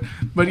cross into it.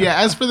 But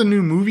yeah, as for the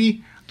new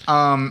movie,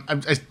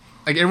 like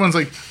everyone's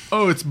like,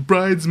 oh, it's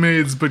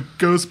Bridesmaids but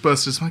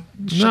Ghostbusters. I'm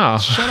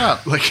like, shut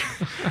up. Like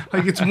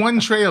it's one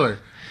trailer.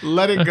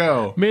 Let it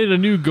go. Made a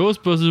new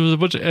Ghostbusters with a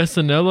bunch of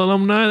SNL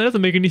alumni. That doesn't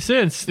make any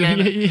sense. Yeah,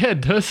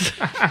 it does.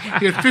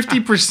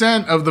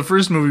 50% of the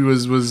first movie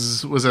was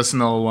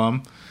SNL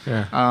alum.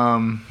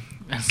 Yeah.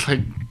 It's like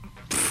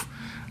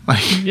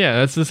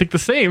yeah, it's like the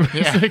same.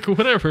 Yeah. It's like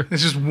whatever.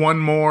 It's just one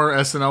more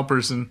SNL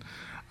person.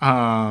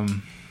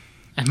 And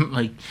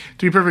like,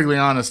 to be perfectly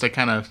honest, I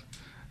kind of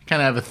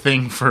have a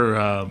thing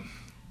for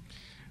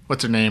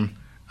what's her name,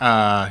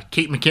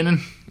 Kate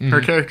McKinnon,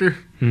 her character.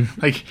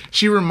 Like,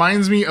 she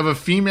reminds me of a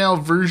female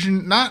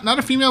version, not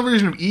a female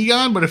version of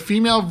Egon, but a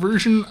female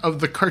version of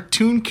the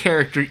cartoon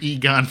character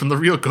Egon from the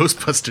real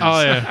Ghostbusters.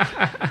 Oh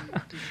yeah,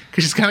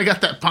 because she's kind of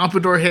got that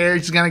pompadour hair.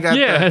 She's kind of got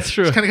that's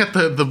true. She's kind of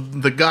got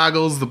the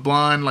goggles, the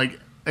blonde. Like,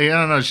 I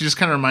don't know. She just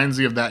kind of reminds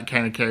me of that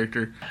kind of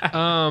character.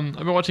 I've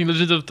been watching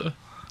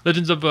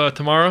Legends of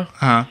Tomorrow.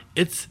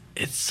 It's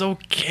so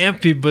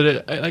campy,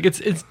 but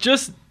it's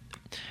just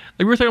like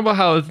we were talking about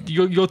how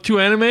you go too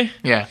anime.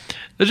 Yeah.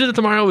 Legends of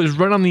Tomorrow is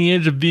right on the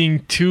edge of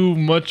being too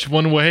much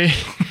one way.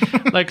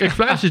 like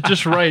Flash is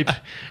just right,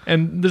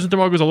 and Legends of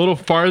Tomorrow goes a little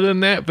farther than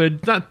that, but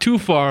it's not too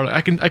far.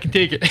 I can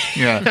take it.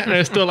 Yeah. And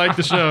I still like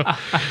the show.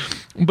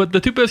 But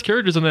the two best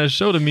characters on that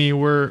show to me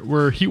were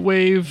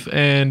Heatwave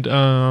and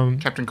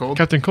Captain Cold.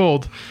 Captain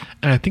Cold,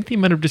 and I think they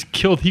might have just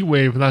killed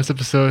Heatwave last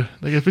episode.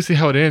 Like, that's basically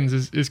how it ends.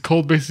 Is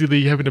Cold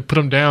basically having to put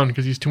him down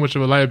because he's too much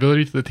of a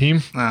liability to the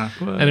team,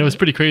 and it was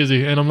pretty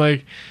crazy. And I'm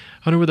like,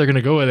 I wonder where they're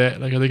gonna go with that.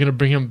 Like, are they gonna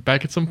bring him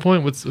back at some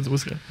point? What's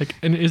like?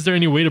 And is there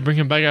any way to bring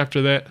him back after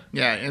that?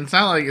 Yeah, and it's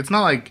not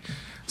like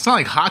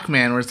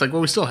Hawkman, where it's like,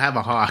 well, we still have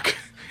a Hawk,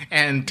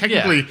 and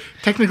technically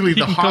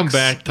the Hawks come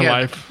back to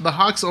life. The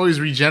Hawks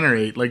always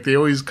regenerate. Like, they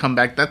always come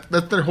back. That's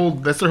their whole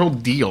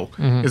deal,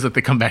 is that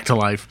they come back to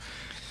life.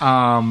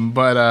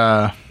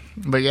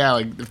 But yeah,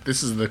 like, if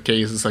this is the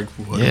case, it's like,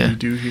 what do you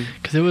do here?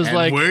 Because it was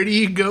like, where do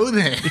you go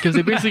then? Because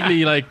they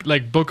basically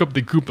like broke up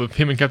the group of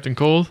him and Captain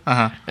Cold,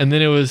 and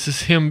then it was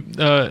just him.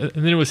 And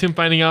then it was him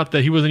finding out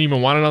that he wasn't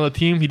even wanted on the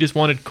team. He just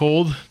wanted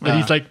Cold. But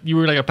he's like, you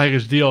were like a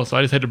package deal, so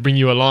I just had to bring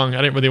you along.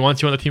 I didn't really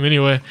want you on the team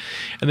anyway.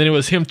 And then it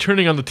was him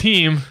turning on the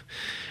team,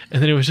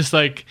 and then it was just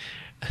like.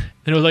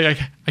 And it was like,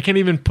 I can't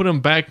even put him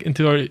back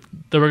into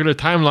the regular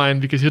timeline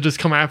because he'll just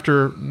come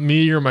after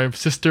me or my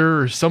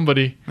sister or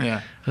somebody. Yeah.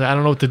 I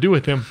don't know what to do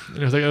with him. And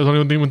it was like, there's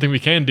only one thing we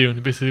can do.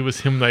 And basically it was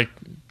him like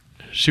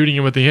shooting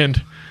him at the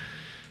end.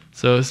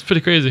 So it's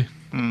pretty crazy.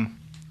 Where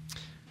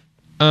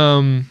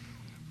am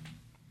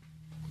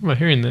I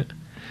hearing that?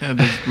 Yeah,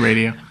 the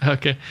radio.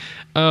 Okay.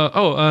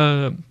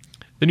 The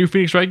new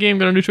Phoenix Wright game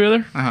got a new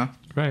trailer.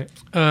 Right.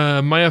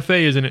 Maya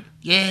Fey is in it.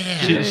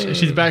 Yeah.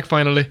 She's back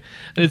finally,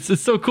 and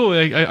it's so cool.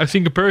 I've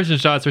seen comparison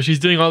shots where she's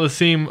doing all the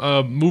same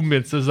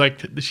movements as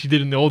like she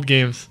did in the old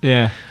games.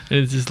 Yeah. And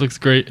it just looks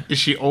great. Is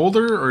she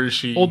older or is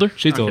she Older?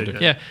 She's Okay, older.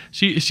 good. Yeah,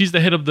 she's the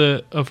head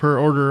of her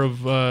order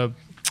of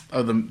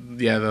Oh, the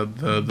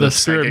the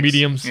spirit psychics.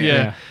 mediums.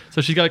 Yeah.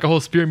 So she's got like a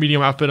whole spirit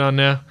medium outfit on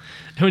now.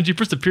 And when she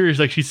first appears,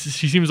 like she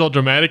seems all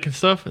dramatic and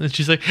stuff, and then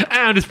she's like,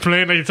 I'm just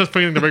playing, like it's just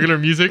playing the regular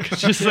music.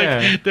 It's just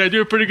like, did I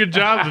do a pretty good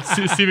job of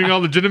seeming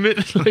all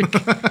legitimate? Like,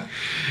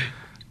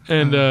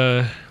 and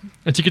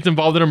she gets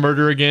involved in a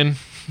murder again,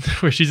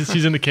 where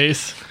she's in the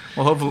case.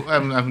 Well, hopefully,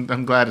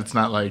 I'm glad it's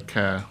not like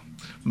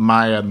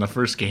Maya in the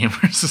first game,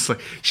 where it's just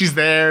like she's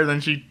there,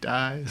 then she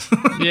dies.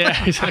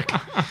 Yeah, exactly.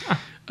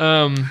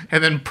 And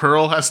then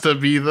Pearl has to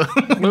be the.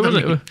 What was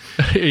it?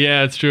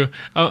 Yeah, it's true.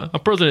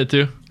 Pearl's in it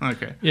too.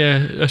 Okay.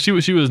 Yeah, she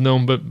was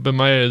known, but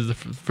Maya is the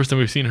first time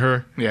we've seen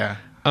her. Yeah.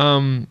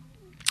 And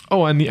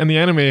the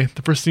anime,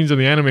 the first scenes of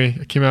the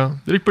anime came out.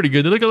 They look pretty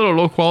good. They look a little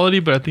low quality,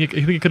 but I think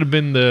it could have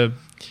been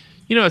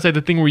it's like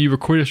the thing where you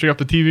record it straight off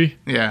the TV.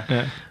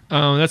 Yeah.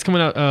 That's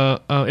coming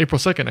out April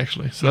 2nd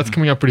actually, so that's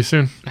coming out pretty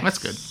soon. That's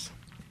good.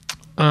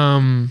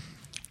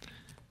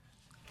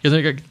 You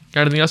guys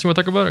got anything else you want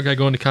to talk about, or can I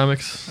go into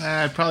comics?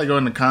 I'd probably go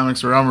into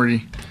comics where I'm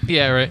already.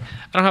 Yeah, right.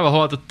 I don't have a whole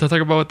lot to talk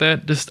about with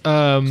that. Just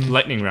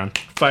Lightning round.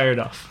 Fired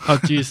off. Oh,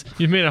 jeez.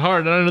 You made it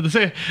hard. I don't know what to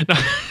say.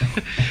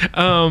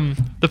 No.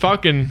 The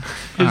Falcon,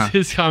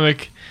 his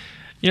comic,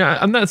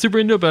 I'm not super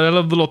into it, but I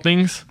love little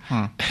things.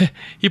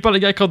 He bought a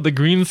guy called the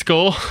Green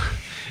Skull.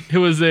 It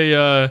was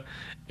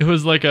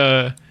like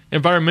a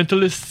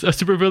environmentalist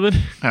supervillain.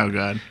 Oh,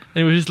 God.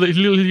 And it was just like,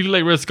 he looked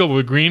like Red Skull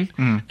with green.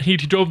 And he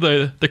drove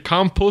the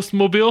compost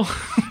mobile.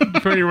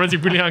 He runs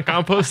really on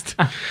compost.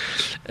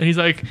 And he's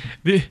like,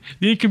 the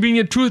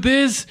inconvenient truth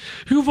is,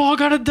 you've all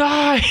got to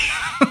die.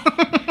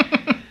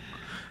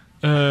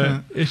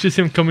 It's just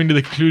him coming to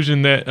the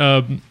conclusion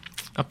that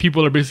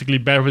people are basically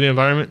bad for the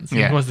environment. So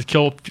he wants to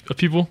kill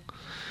people.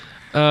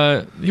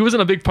 He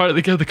wasn't a big part of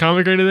the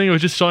comic or anything. It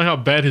was just showing how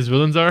bad his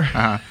villains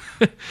are.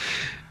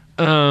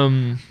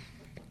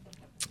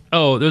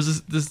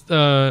 There's this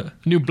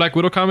new Black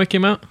Widow comic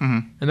came out,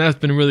 and that's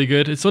been really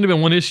good. It's only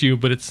been one issue,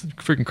 but it's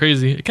freaking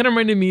crazy. It kind of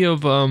reminded me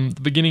of the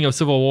beginning of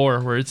Civil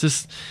War, where it's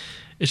just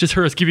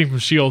her escaping from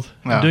S.H.I.E.L.D.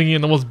 and doing it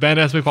in the most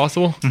badass way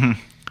possible.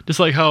 Just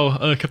like how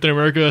Captain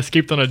America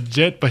escaped on a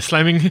jet by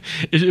slamming.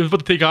 It was about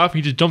to take off.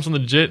 He just jumps on the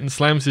jet and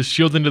slams his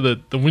shield into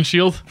the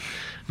windshield.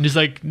 And just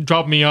like,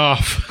 drop me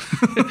off.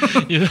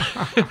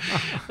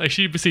 Like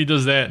she basically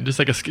does that. And just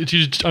like she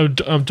just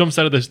jumps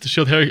out of the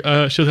shield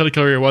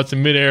helicarrier while it's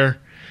in midair.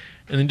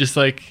 And then just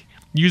like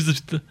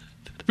uses the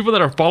people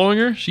that are following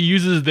her. She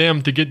uses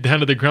them to get down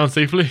to the ground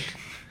safely.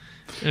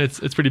 And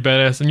it's pretty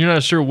badass. And you're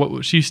not sure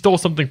what she stole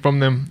something from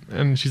them.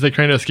 And she's like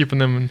trying to escape from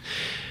them. And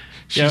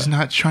she's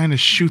not trying to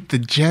shoot the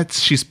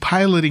jets. She's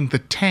piloting the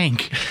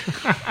tank.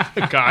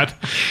 God.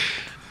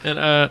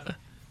 And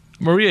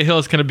Maria Hill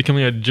is kind of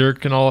becoming a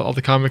jerk in all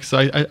the comics. So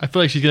I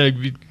feel like she's going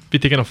to be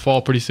taking a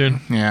fall pretty soon.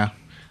 Yeah.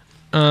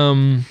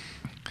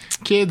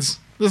 Kids,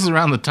 this is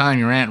around the time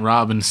your Aunt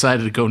Robin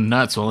decided to go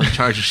nuts while in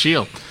charge of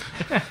S.H.I.E.L.D.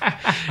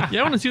 Yeah,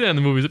 I want to see that in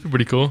the movies. That'd be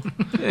pretty cool.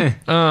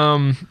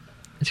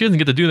 She doesn't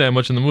get to do that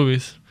much in the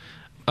movies.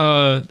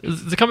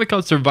 There's a comic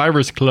called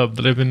Survivors Club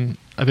that I've been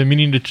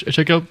meaning to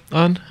check out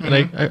on, and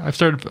I've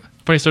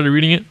started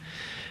reading it.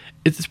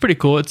 It's pretty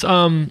cool. It's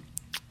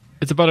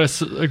about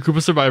a group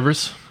of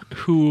survivors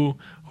who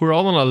are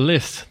all on a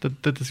list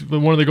that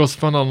one of the girls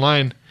found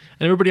online,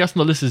 and everybody else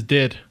on the list is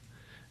dead.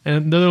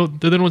 And they're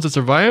the ones that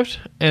survived,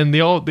 and they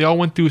all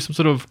went through some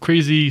sort of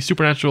crazy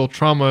supernatural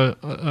trauma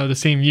the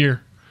same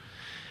year.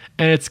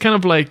 And it's kind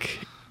of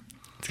like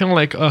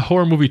a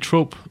horror movie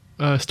trope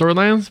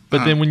storylines,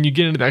 but then when you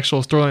get into the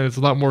actual storyline, there's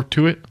a lot more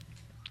to it.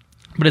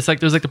 But it's like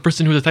there's like the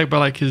person who's attacked by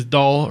like his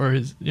doll or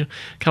his kind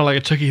of like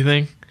a Chucky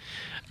thing.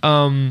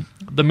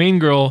 The main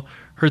girl,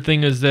 her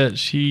thing is that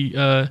she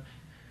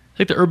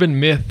like the urban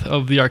myth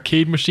of the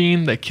arcade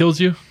machine that kills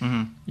you.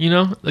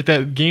 Like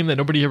that game that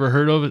nobody ever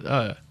heard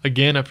of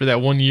again after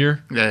that 1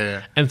 year.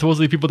 Yeah. And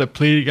supposedly people that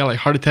played it got like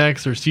heart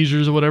attacks or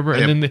seizures or whatever.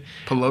 Yeah, and then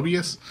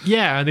Polybius?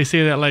 Yeah, and they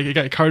say that like it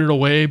got carted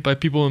away by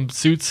people in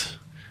suits,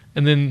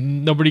 and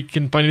then nobody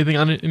can find anything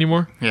on it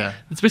anymore. Yeah.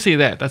 It's basically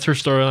that. That's her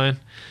storyline.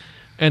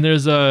 And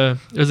there's a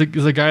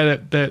guy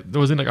that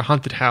was in like a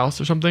haunted house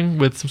or something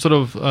with some sort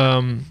of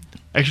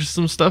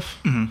exorcism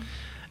stuff.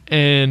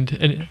 And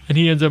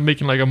he ends up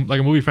making like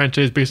a movie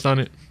franchise based on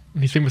it,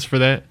 and he's famous for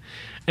that.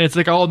 And it's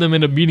like all of them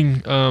end up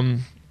meeting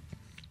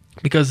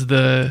because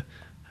the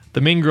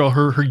main girl,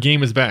 her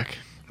game is back.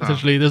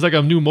 Essentially, there's like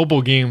a new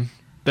mobile game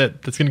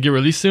that's gonna get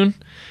released soon,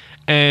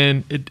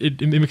 and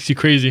it makes you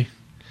crazy.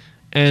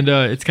 And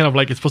it's kind of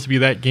like it's supposed to be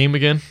that game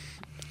again.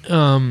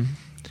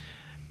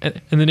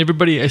 and then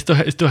everybody is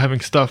still having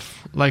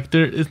stuff. Like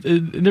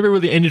it never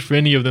really ended for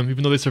any of them,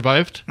 even though they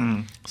survived.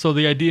 So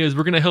the idea is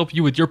we're gonna help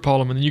you with your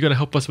problem, and then you're gonna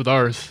help us with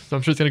ours. So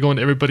I'm sure it's gonna go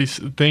into everybody's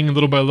thing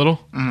little by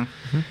little.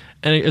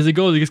 And as it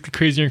goes, it gets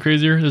crazier and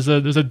crazier.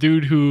 There's a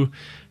dude who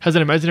has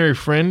an imaginary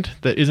friend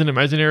that isn't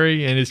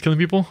imaginary and is killing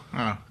people.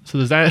 So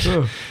there's that,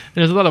 and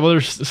there's a lot of other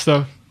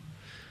stuff.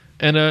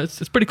 And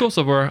it's pretty cool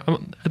so far. I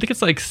think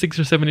it's like 6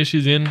 or 7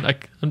 issues in.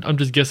 I'm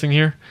just guessing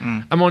here.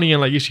 I'm only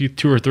in like issue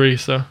 2 or 3,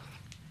 so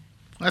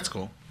That's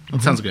cool.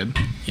 That sounds good.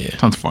 Yeah.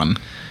 Sounds fun.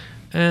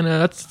 And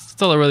that's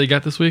all I really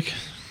got this week.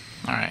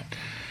 All right.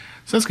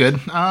 So that's good.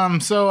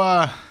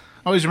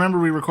 Always remember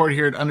we record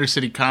here at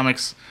Undercity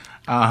Comics.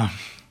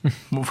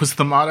 What was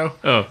the motto?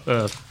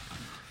 I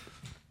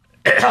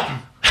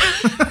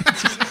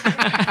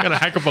gotta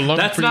hack up a lung.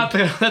 That's not the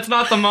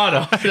motto.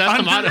 That's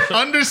the motto.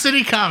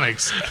 Undercity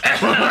Comics.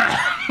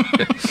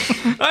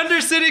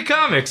 Undercity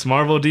Comics,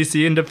 Marvel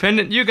DC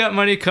Independent. You got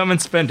money, come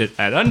and spend it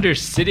at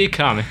Undercity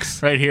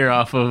Comics. Right here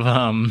off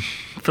of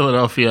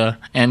Philadelphia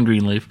and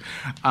Greenleaf.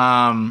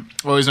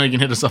 Always know you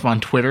can hit us up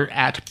on Twitter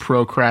at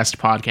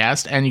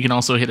procrast-podcast, and you can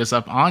also hit us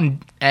up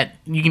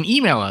you can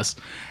email us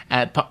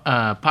at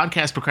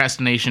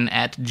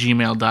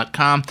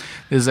podcastprocrastination@gmail.com.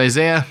 This is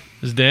Isaiah.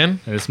 This is Dan.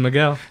 It's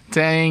Miguel.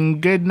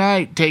 Saying good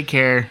night, take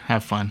care,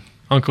 have fun.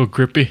 Uncle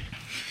Grippy.